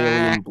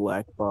 Australian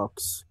black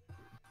box.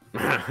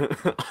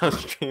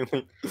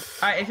 Australian.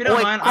 Alright, if you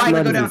don't mind, I'm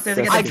gonna go downstairs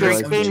and get I the just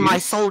drink. gained my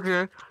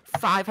soldier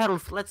 5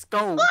 health. Let's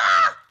go.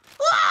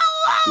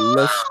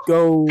 Let's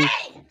go.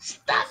 Hey,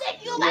 stop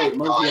it, you Wait, like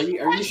Monkey,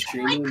 are you boys,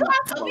 streaming?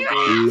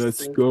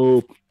 Let's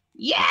go.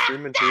 Yeah,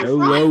 Streaming too.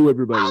 Hello,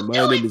 everybody. I'll My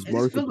do name it. is Is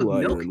this filled with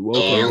Markiplier, milk? and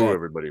welcome Hello, back.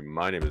 everybody.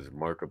 My name is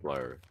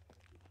Markiplier.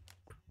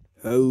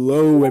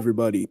 Hello,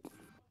 everybody.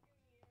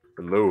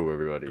 Hello,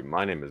 everybody.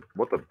 My name is.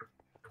 What the?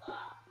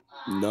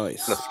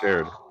 Nice. I'm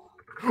scared.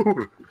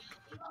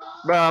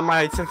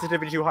 My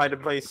sensitivity too high to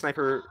play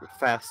sniper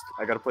fast.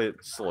 I gotta play it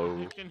slow.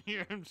 You can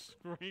hear him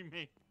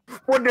screaming.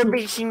 What the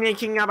bitch she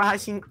making up?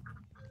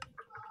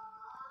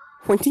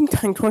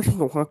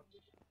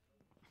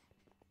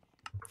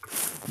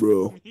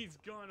 Bro, He's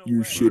gone away.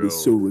 your shit is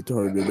so Bro.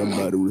 retarded. I'm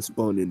about to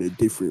respond in a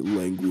different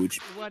language.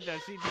 What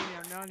does he mean?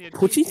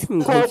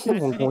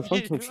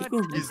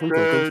 He's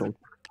dead.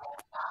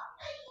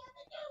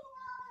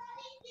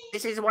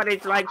 This is what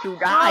it's like to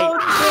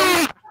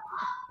die.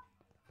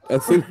 I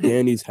think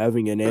Danny's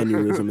having an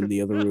aneurysm in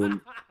the other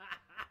room.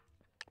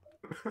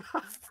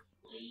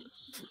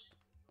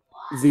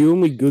 The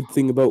only good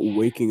thing about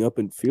waking up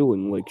and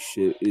feeling like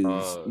shit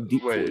is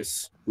deep wait.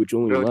 voice, which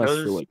only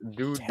lasts for like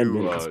 10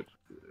 minutes.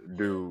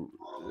 Do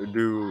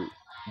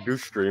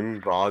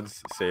stream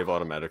VODs save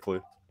automatically?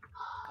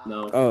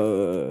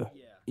 No.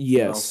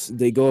 Yes,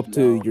 they go up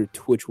to your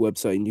Twitch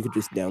website and you can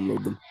just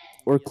download them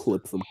or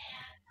clip them.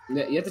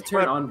 You have to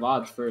turn on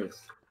VODs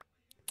first.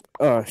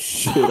 Oh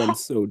shit, I'm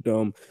so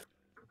dumb.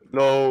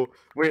 No,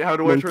 wait, how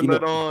do I turn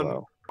that on?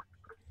 Wow.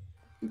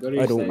 Go to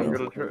your I don't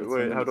settings. know.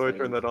 Wait, how do I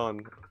turn that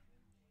on?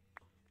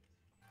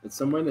 It's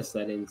somewhere in the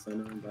settings. I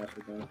know I'm bad for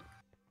that.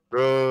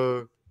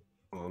 Well,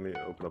 let me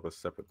open up a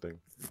separate thing.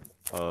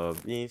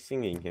 Me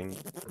singing.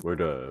 Where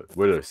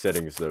the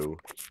settings though?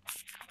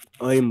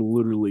 I am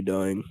literally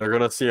dying. They're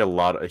gonna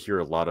hear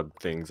a lot of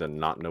things and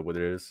not know what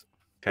it is.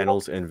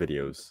 Channels and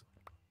videos.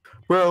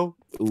 Bro.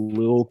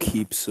 Lil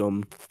keep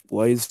some.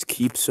 Why is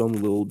keep some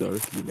Lil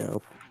Darky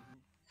now?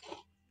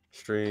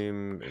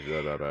 Stream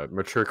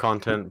mature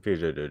content.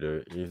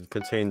 It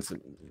contains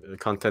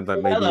content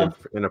that may be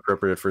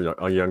inappropriate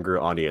for younger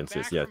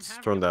audiences. Yes,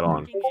 turn that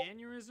on.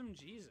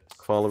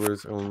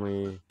 Followers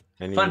only.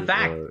 Fun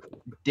fact,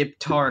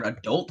 diptard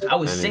adult. I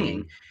was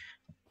singing,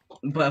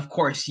 but of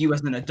course, you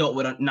as an adult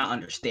would not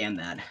understand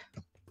that.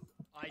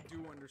 I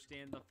do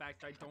understand the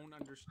fact. I don't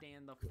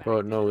understand the fact.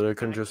 But no, they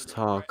can just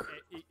talk.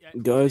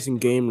 Guys and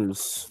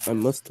gamers, I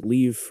must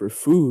leave for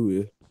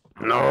food.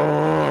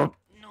 No.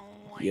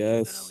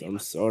 Yes, I'm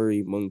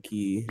sorry,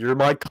 monkey. You're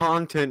my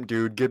content,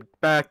 dude. Get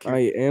back.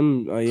 I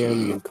am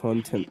your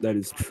content. That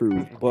is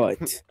true,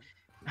 but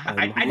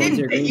I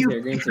didn't date you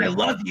because I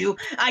love you.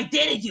 I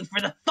dated you for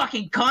the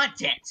fucking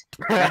content.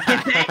 Now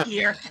get back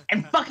here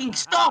and fucking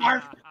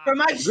starve for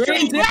my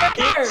stream.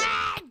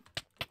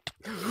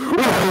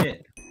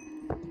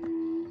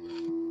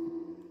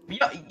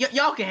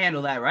 Y'all can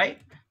handle that, right?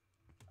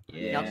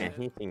 Yeah. Okay.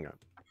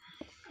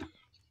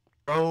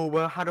 Oh,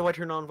 well, how do I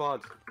turn on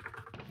VODs?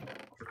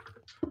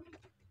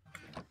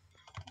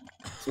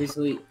 So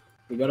basically,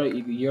 you go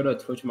to a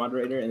Twitch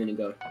moderator and then you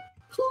go,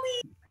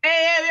 please.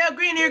 Hey,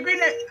 green here. Green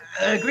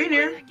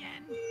here.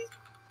 Again.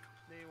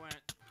 They went.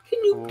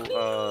 Can you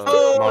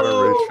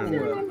Moderation.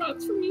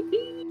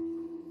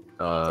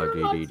 How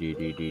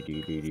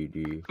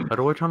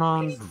do I turn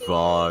on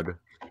VOD?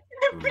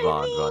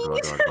 VOD.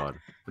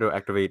 How do I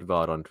activate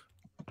VOD on?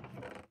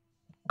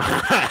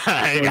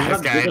 You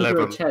have to go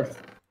to a chest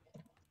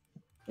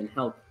and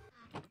help.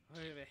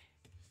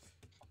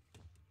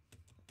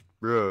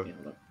 Bro. Yeah,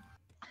 look.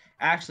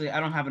 Actually, I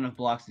don't have enough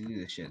blocks to do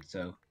this shit,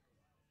 so.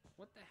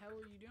 What the hell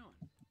are you doing?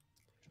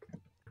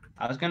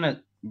 I was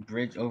gonna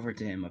bridge over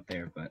to him up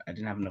there, but I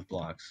didn't have enough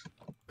blocks.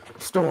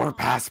 Store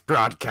pass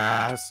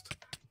broadcast.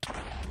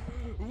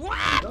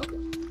 What?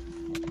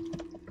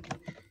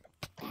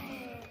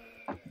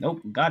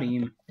 Nope, got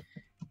him.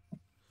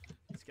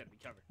 It's gotta be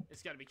covered.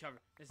 It's gotta be covered.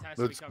 This has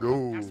Let's to be covered.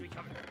 go. It has to be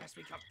covered. It has to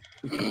be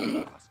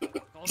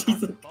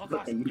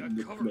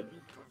covered.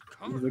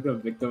 He's like a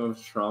victim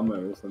of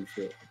trauma or some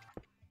shit.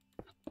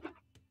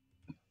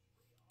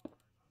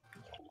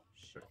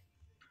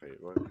 Wait,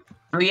 what?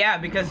 Oh yeah,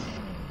 because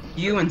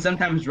you and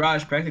sometimes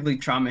Raj practically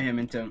trauma him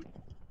into.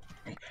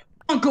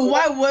 Uncle,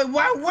 where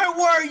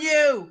were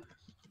you?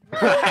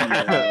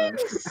 Yeah.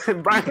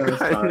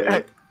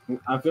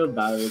 I feel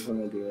bad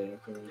when I do it.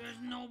 There's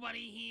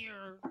nobody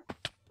here.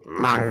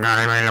 And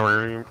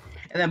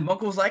then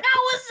Buckle's like, I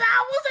was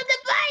at the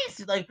base.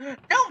 He's like,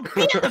 don't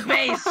be at the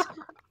base.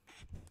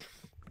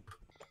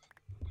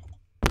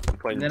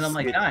 And then I'm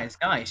like, guys,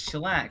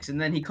 chillax.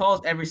 And then he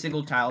calls every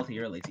single child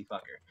here a lazy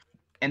fucker.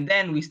 And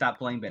then we stop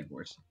playing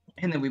Bedwars.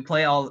 And then we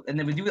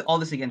do all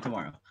this again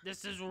tomorrow.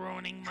 This is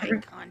ruining my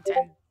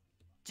content.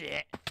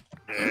 Shit.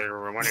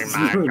 Ruining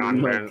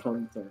my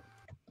content.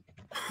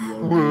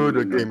 What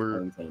a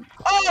gamer.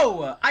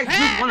 Oh, I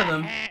duped one of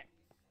them.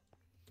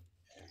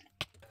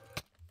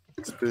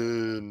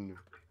 Spin.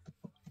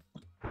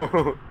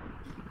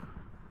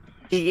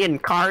 Ian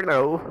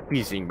Carlo.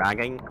 Using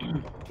bagging.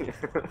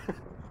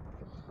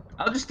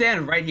 I'll just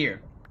stand right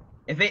here.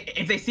 If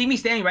they see me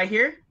standing right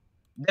here,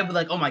 they'll be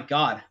like, "Oh my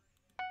god,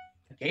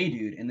 gay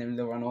dude," and then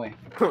they'll run away.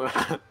 Oh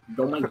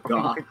my god.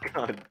 Oh my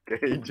god,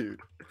 gay dude.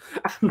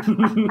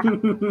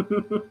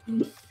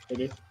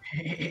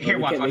 Here,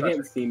 watch.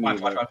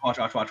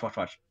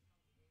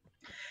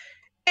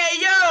 Hey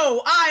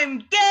yo, I'm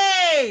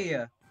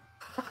gay.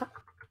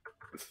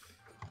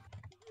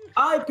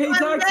 I pay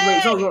taxes.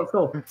 Wait,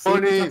 go.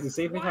 Funny.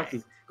 Save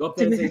taxes. Go up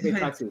there and say pay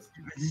taxes.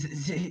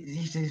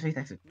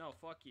 No,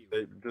 fuck you.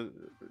 Hey,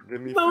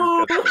 give me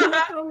No! free ketchup.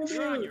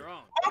 You're on your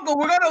own. Uncle,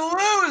 we're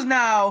gonna lose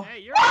now.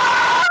 Hey, you're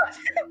not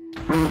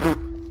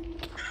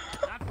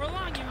for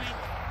long, you ain't.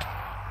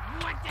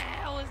 What the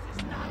hell is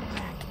this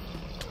knockback?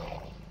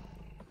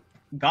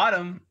 Got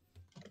him.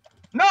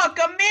 No,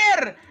 come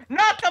here.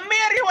 No, come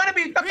here. You wanna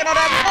be talking all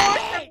that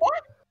bullshit?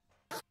 What?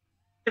 Is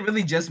it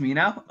really just me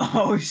now?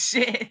 Oh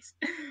shit.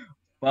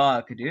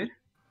 Fuck, dude.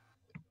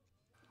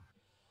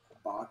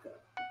 Baka.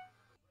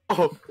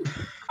 Oh,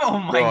 Oh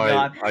my bro,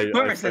 god. I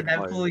Whoever said checked that,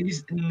 my-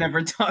 please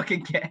never talk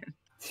again.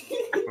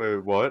 Wait,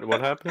 what?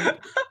 What happened?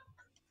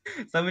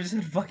 Someone just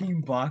said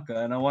fucking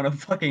baka, and I want to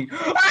fucking.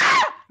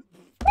 Ah!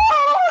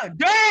 Oh,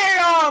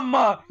 damn!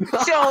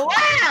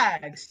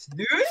 Chillax,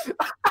 dude.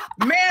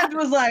 Man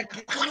was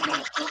like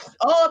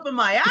all up in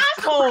my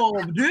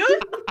asshole,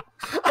 dude.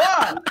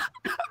 Fuck.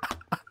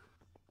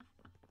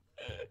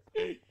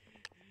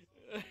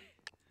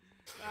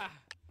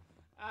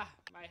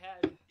 My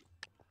head.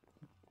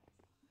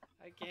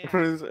 I can't.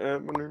 What is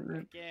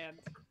happening?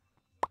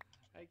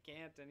 I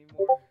can't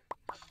anymore.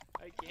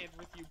 I can't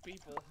with you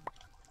people.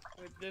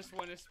 With this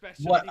one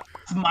especially. What?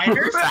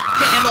 Minors? Can't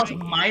handle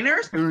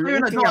minors? You're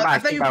an adult. I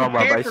thought you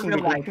prepared for real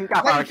life.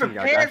 I thought you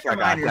prepared for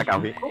minors.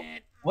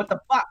 What the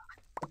fuck?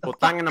 What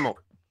the fuck?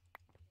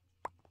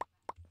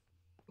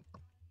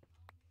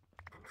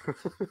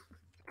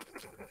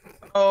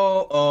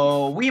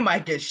 Oh, we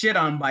might get shit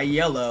on by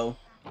yellow.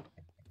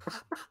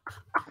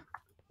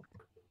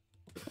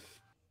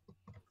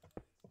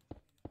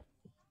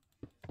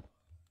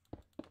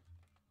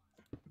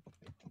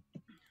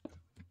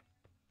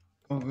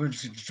 Oh,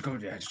 just go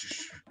there.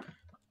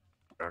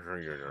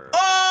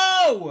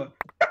 Oh!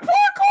 The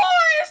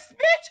porcoise,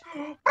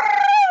 bitch!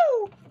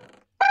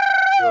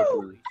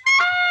 Oh!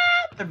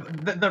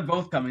 They're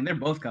both coming. They're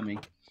both coming.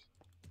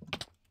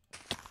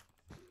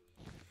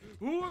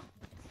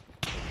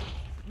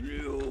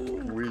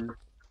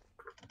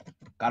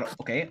 Got it.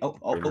 Okay.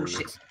 Oh,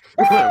 shit.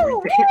 Woo!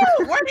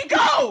 Where'd he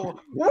go?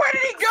 Where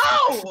did he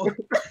go?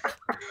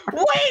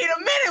 Wait a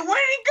minute.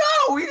 Where did he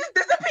go? He just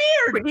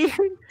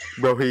disappeared.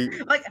 Bro,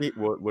 Like,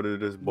 what is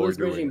this boy Blues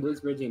doing?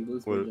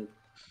 bridging.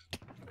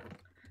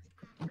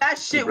 that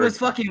shit was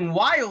fucking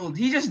wild.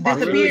 He just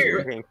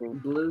disappeared.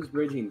 Blues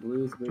bridging.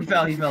 He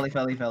fell. He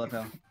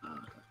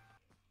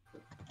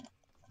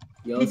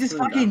just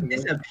fucking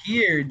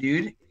disappeared,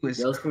 dude. It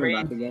was coming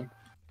back crazy. again.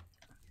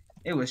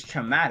 It was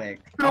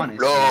traumatic,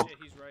 honestly. No. Shit,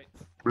 he's right.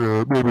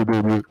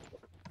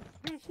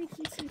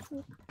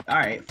 All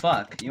right,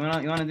 fuck. You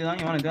wanna do that?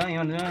 You wanna do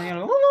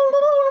that?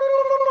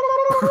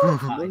 Oh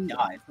my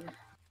god.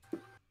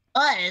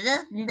 What is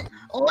this?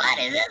 What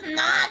is this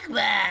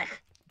knockback?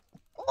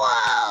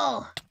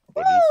 Whoa!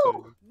 What do you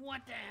say?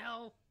 What the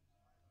hell?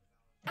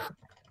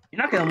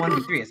 You're not gonna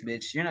 1v3 us,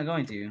 bitch. You're not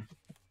going to.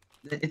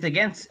 It's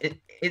against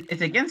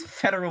it's against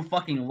federal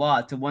fucking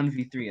law to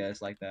 1v3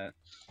 us like that.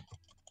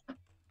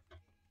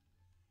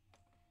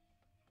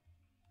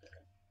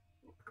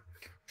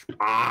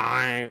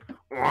 I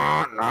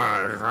want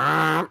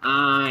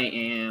I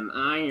am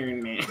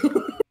Iron Man.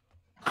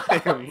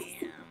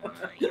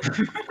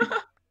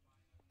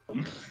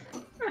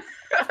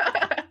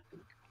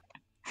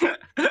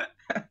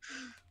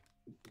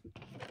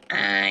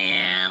 I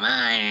am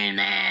Iron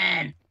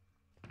Man.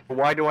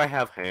 Why do I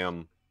have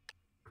ham?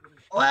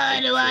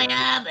 Why do I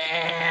have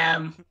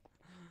him?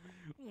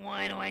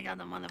 Why do I got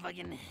the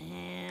motherfucking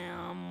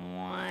ham?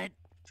 What?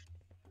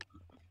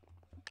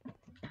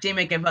 They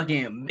making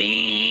fucking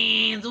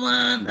Beans,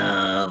 what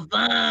the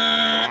fuck?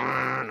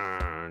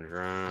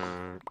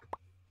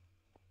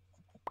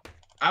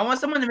 I want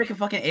someone to make a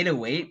fucking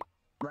 808,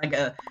 like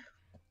a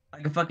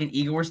fucking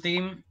Igor's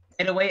theme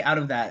 808 out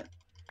of that.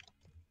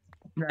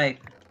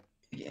 Like,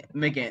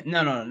 make it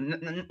no,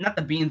 not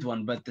the beans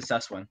one, but the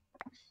sus one.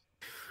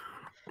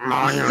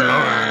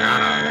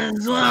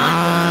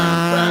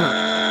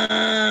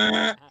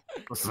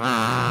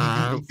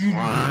 Sons,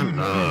 what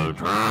the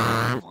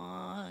fuck?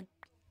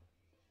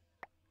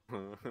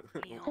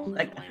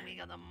 Like, We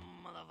got the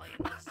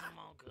motherfucking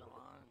smoke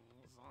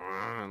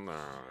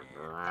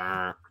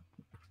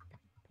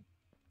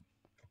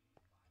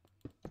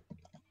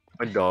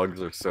My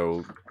dogs are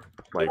so,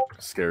 like,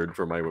 scared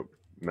for my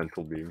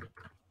mental being.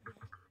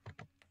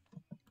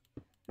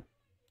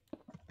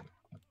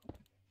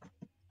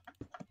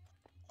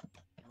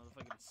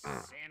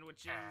 Motherfucking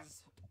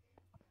sandwiches.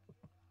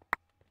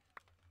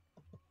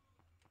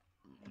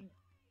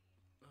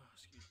 Oh,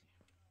 excuse me.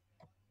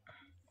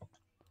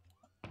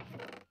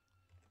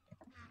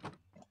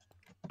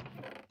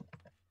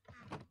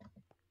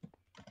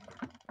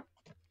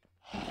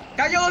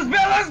 Callos,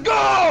 let's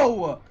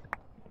go!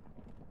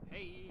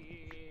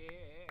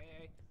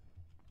 Hey.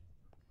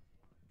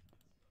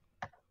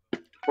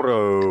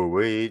 Bro,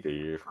 wait.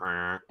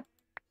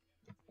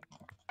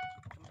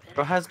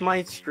 Bro, has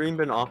my stream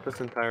been off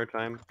this entire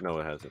time? No,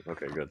 it hasn't.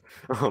 Okay, good.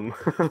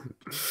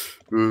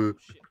 Shit, wait.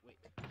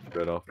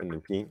 Good off in the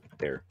pink.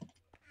 There.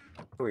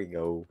 Here we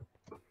go.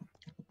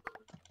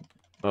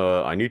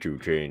 I need to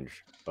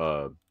change.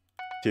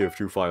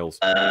 TF2 files.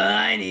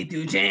 I need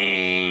to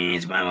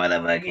change my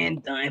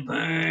motherfucking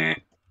diaper.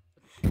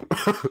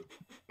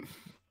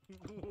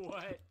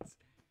 What?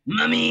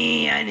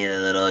 Mommy, I need a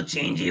little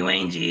changey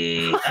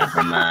wangey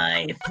for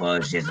my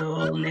faux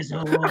shizzle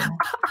nizzle.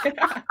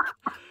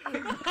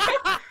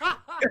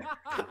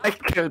 I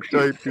can't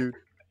type, dude.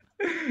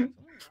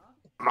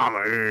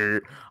 Mommy,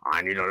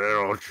 I need a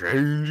little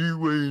changey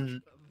wangey.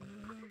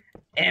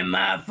 And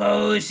my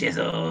faux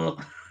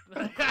shizzle.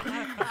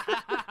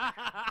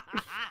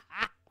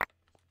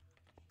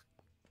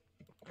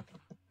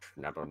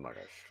 Snapping like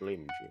a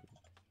slim jim.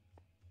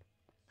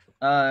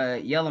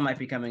 Yellow might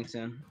be coming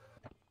soon.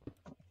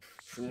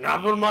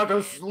 Snapping like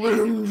a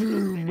slim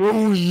jim.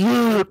 Oh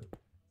yeah.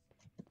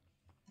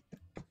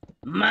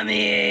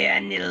 Mommy, I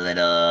need a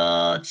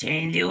little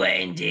changey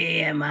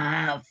wangey and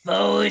my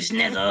faux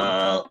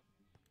schnizzle.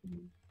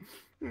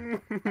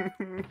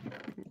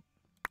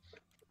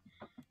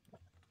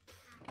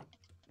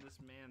 This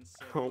man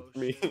said, Help "Oh,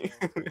 me. shizzle."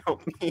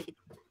 Help me.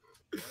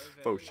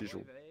 Oh, Oy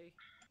shizzle. vey.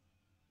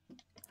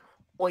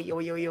 Oi,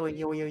 oi, oi,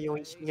 oi, oi, oi,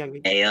 oi.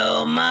 Hey,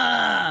 yo,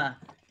 ma,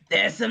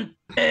 there's some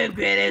third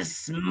graders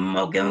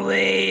smoking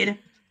weed.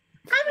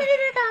 I'm ready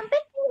to come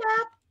pick you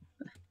up.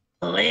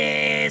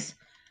 Please.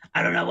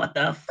 I don't know what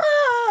the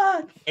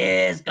fuck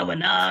is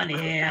going on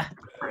here.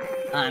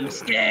 I'm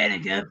scared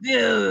and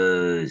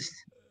confused.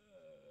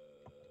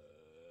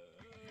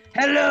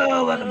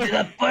 Hello, welcome to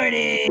the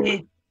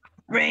party.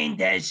 Brain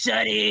dead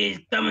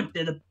shutties coming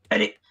to the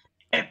party.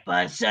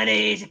 AirPod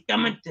shutties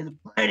coming to the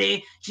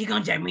party. She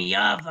gonna jack me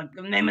off like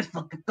her name is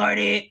fucking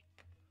Cardi.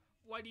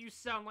 Why do you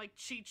sound like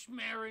Cheech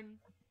Marin?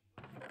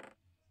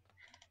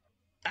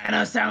 I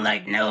don't sound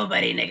like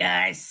nobody, nigga.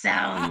 I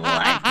sound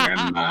like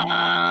your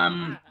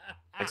mom.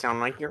 I sound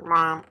like your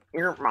mom,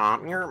 your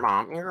mom, your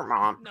mom, your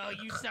mom. No,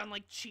 you sound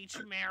like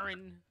Cheech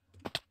Marin.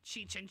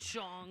 Cheech and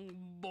Chong,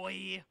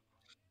 boy.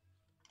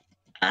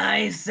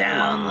 I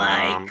sound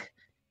Mom. like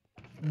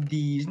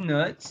These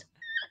nuts.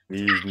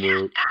 These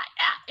nuts.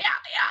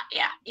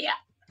 yeah.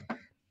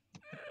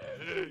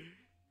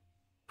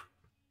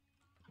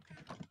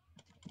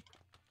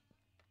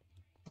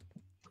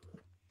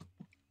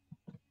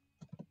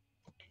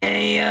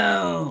 Hey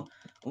yo,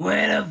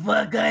 where the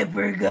fuck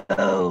Hyper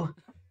go?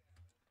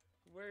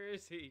 Where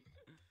is he?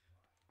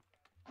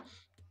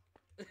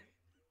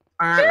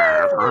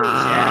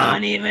 I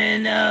don't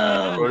even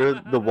know.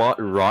 The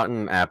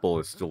rotten apple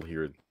is still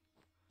here.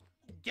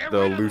 Get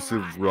The rid of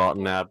elusive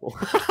rotten apple.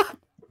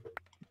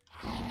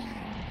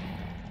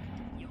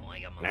 You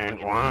only got And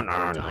motherfucking one 4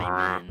 on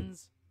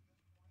diamonds.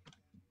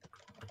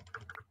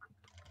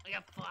 I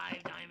got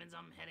 5 diamonds.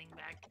 I'm heading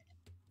back.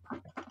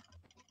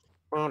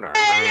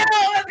 Hey yo,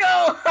 let's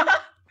go.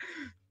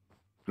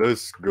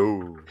 Let's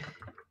go.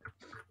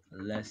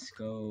 Let's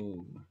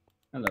go.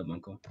 Hello,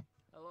 Uncle.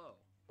 Hello.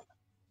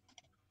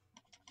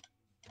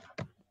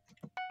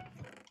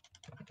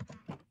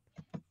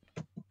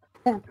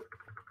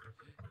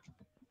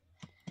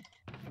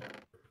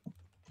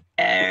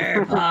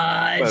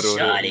 AirPod Pero-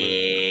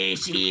 shorty,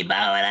 she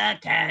bout to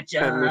catch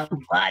a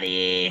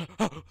body.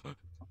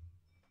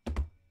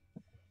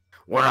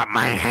 What up,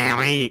 my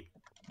hammy?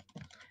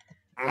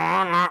 What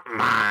up,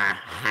 my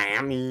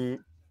hammy?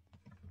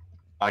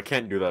 I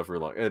can't do that for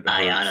long. It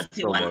I hurts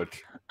honestly so want-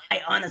 much.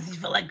 I honestly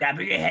feel like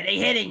grabbing your head and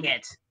hitting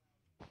it.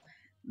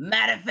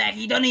 Matter of fact,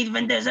 you don't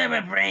even deserve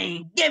a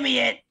brain. Give me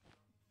it.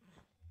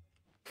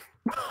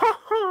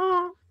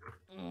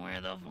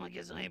 Where the fuck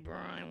is Hyper?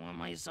 I want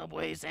my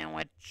Subway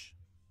sandwich.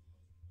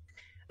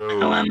 I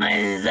want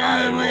my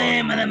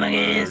Subway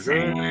motherfucking Burger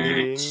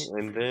sandwich. King,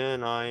 and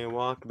then I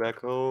walk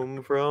back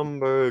home from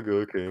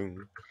Burger King.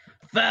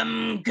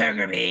 From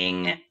Burger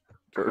King.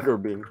 Burger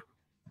King.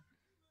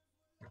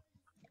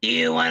 Do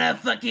you want a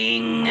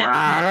fucking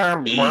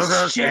Burger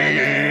East King.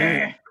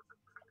 Sugar?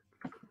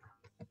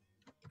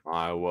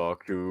 I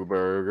walk to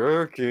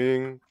Burger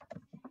King,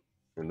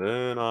 and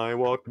then I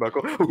walk back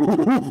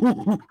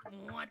home.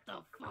 What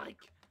the fuck?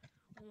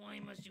 Why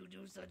must you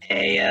do such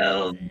Hey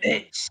yo,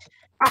 bitch.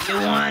 You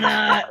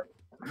wanna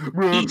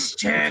East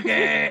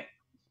Sugar?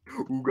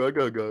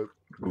 Ooga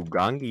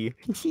Ugangi.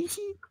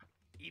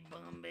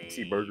 Bombay.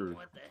 See burger.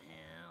 What the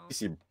hell?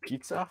 See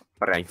pizza?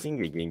 But I think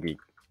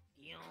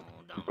Yo,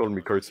 call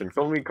me Carson.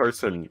 Call me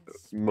Carson.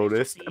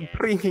 Modest.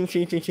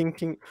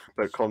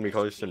 But call me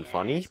Carson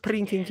funny.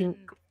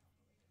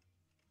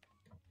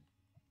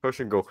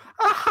 Carson go.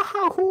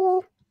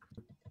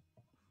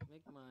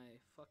 Make my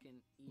fucking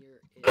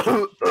ear itch.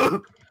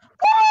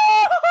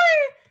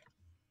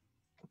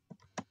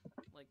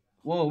 Like,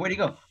 Whoa, where'd he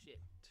go? shit.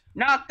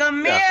 Knock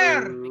him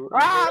Yeah, here! Make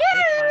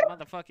my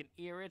motherfucking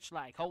ear itch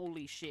like,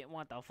 holy shit,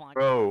 what the fuck?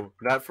 Bro,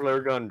 that flare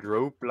gun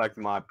drove like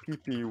my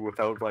pee-pee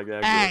without like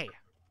that. Hey!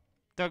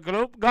 The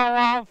group go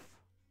off!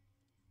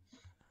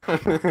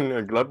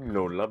 Glub,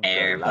 no, love.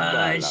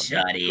 AirPod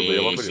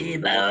shorty, she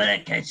bout to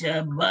catch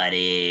a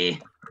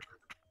buddy.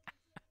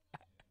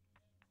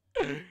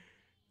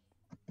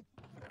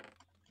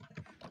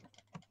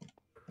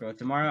 Bro,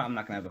 tomorrow I'm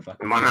not gonna have a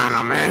fucking.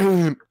 Banana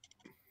man.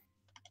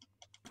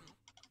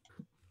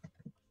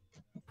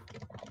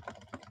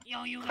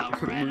 Yo, you got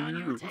red on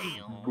your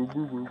tail.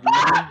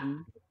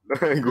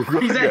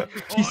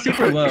 He's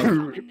super low.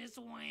 Coming this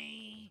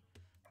way.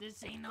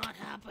 This ain't not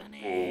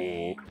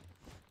happening.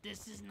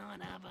 This is not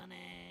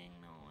happening.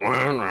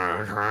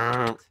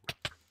 No.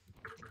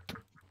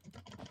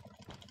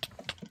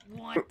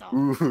 What the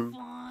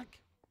fuck?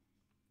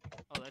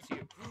 Oh, that's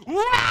you.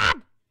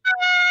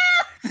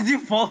 Did you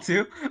fall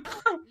too?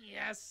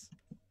 Yes.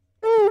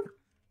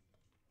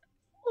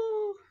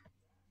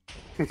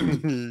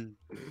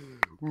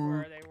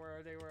 Where are they? Where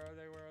are they? Where are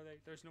they? Where are they?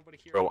 There's nobody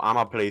here. Bro,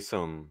 I'ma play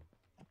some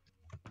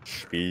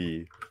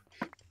speed.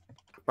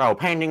 Bro,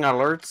 pending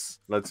alerts.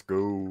 Let's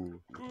go.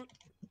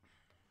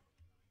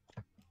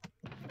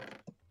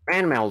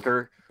 And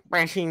melter.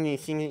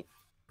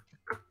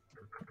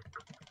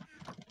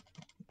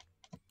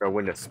 Bro,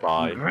 win the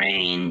spy.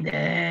 Brain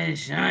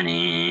dash,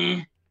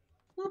 honey.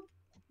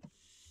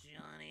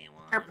 Johnny,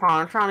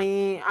 Come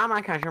Johnny. I'm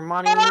gonna catch your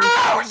money.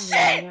 Oh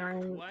shit!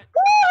 what?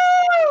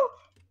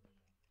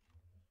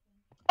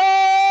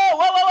 Oh!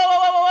 Whoa! Whoa! Whoa!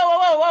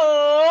 Whoa! Whoa!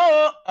 Whoa!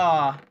 Whoa!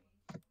 Whoa!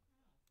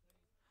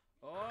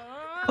 Oh,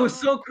 That was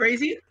so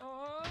crazy.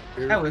 oh,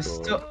 That was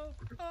so.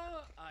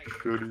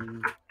 Goody.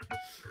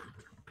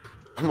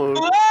 I'm gonna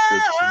Whoa!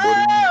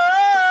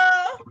 get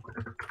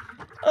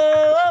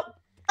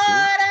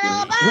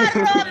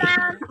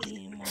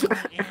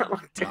Emo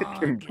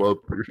and dog.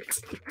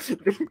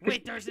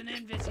 Wait, there's an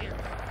invis here.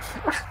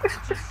 I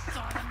just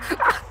saw them.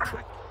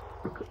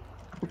 Fuck.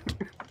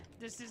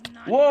 This is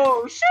not.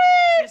 Whoa! Shit!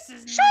 This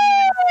is not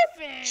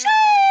even fair.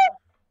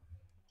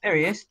 There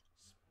he is.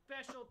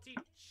 Specialty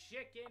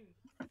chicken,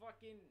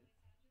 fucking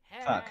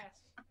head Fuck.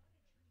 ass.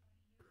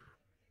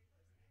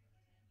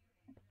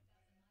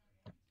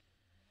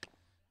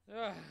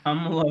 Ugh.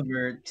 I'm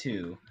lover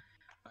too.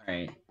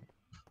 Alright.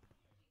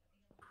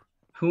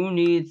 Who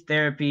needs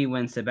therapy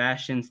when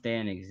Sebastian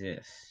Stan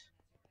exists?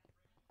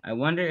 I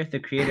wonder if the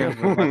creator of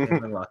Roblox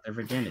ever lost their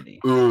virginity.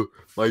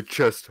 My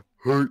chest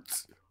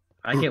hurts. If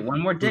I get one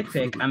more dick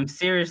pic, I'm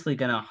seriously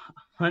gonna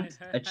hunt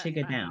a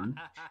chica down.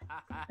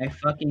 I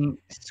fucking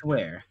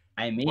swear.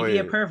 I may be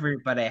a Wait. pervert,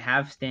 but I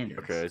have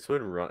standards. Okay, it's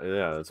been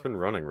it's been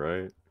running,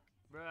 right?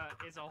 Bruh,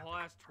 it's a whole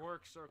ass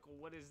twerk circle.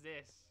 What is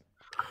this?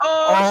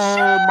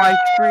 Oh, my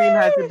stream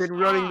hasn't been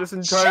running this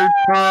entire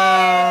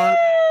time.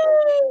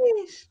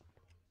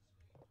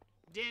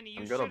 Danny, you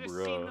I'm should gonna have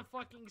bruh. seen the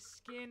fucking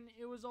skin.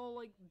 It was all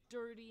like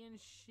dirty and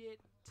shit.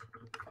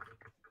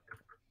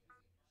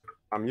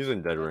 I'm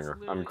using Dead That's Ringer.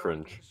 literally I'm all I can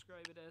cringe.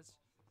 describe it as.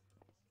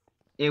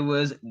 it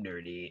was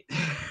dirty.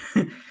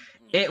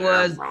 It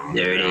was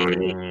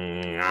dirty.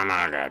 I'm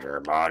gonna get your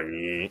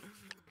body.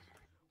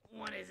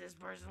 What is this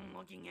person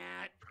looking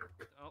at?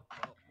 Oh,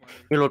 well,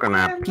 whatever. You're looking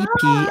at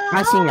PP.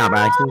 I sing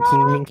about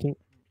it.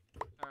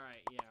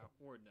 Alright, yeah,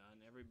 we're done.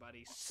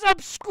 Everybody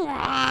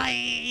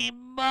subscribe!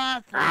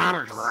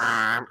 Thanks.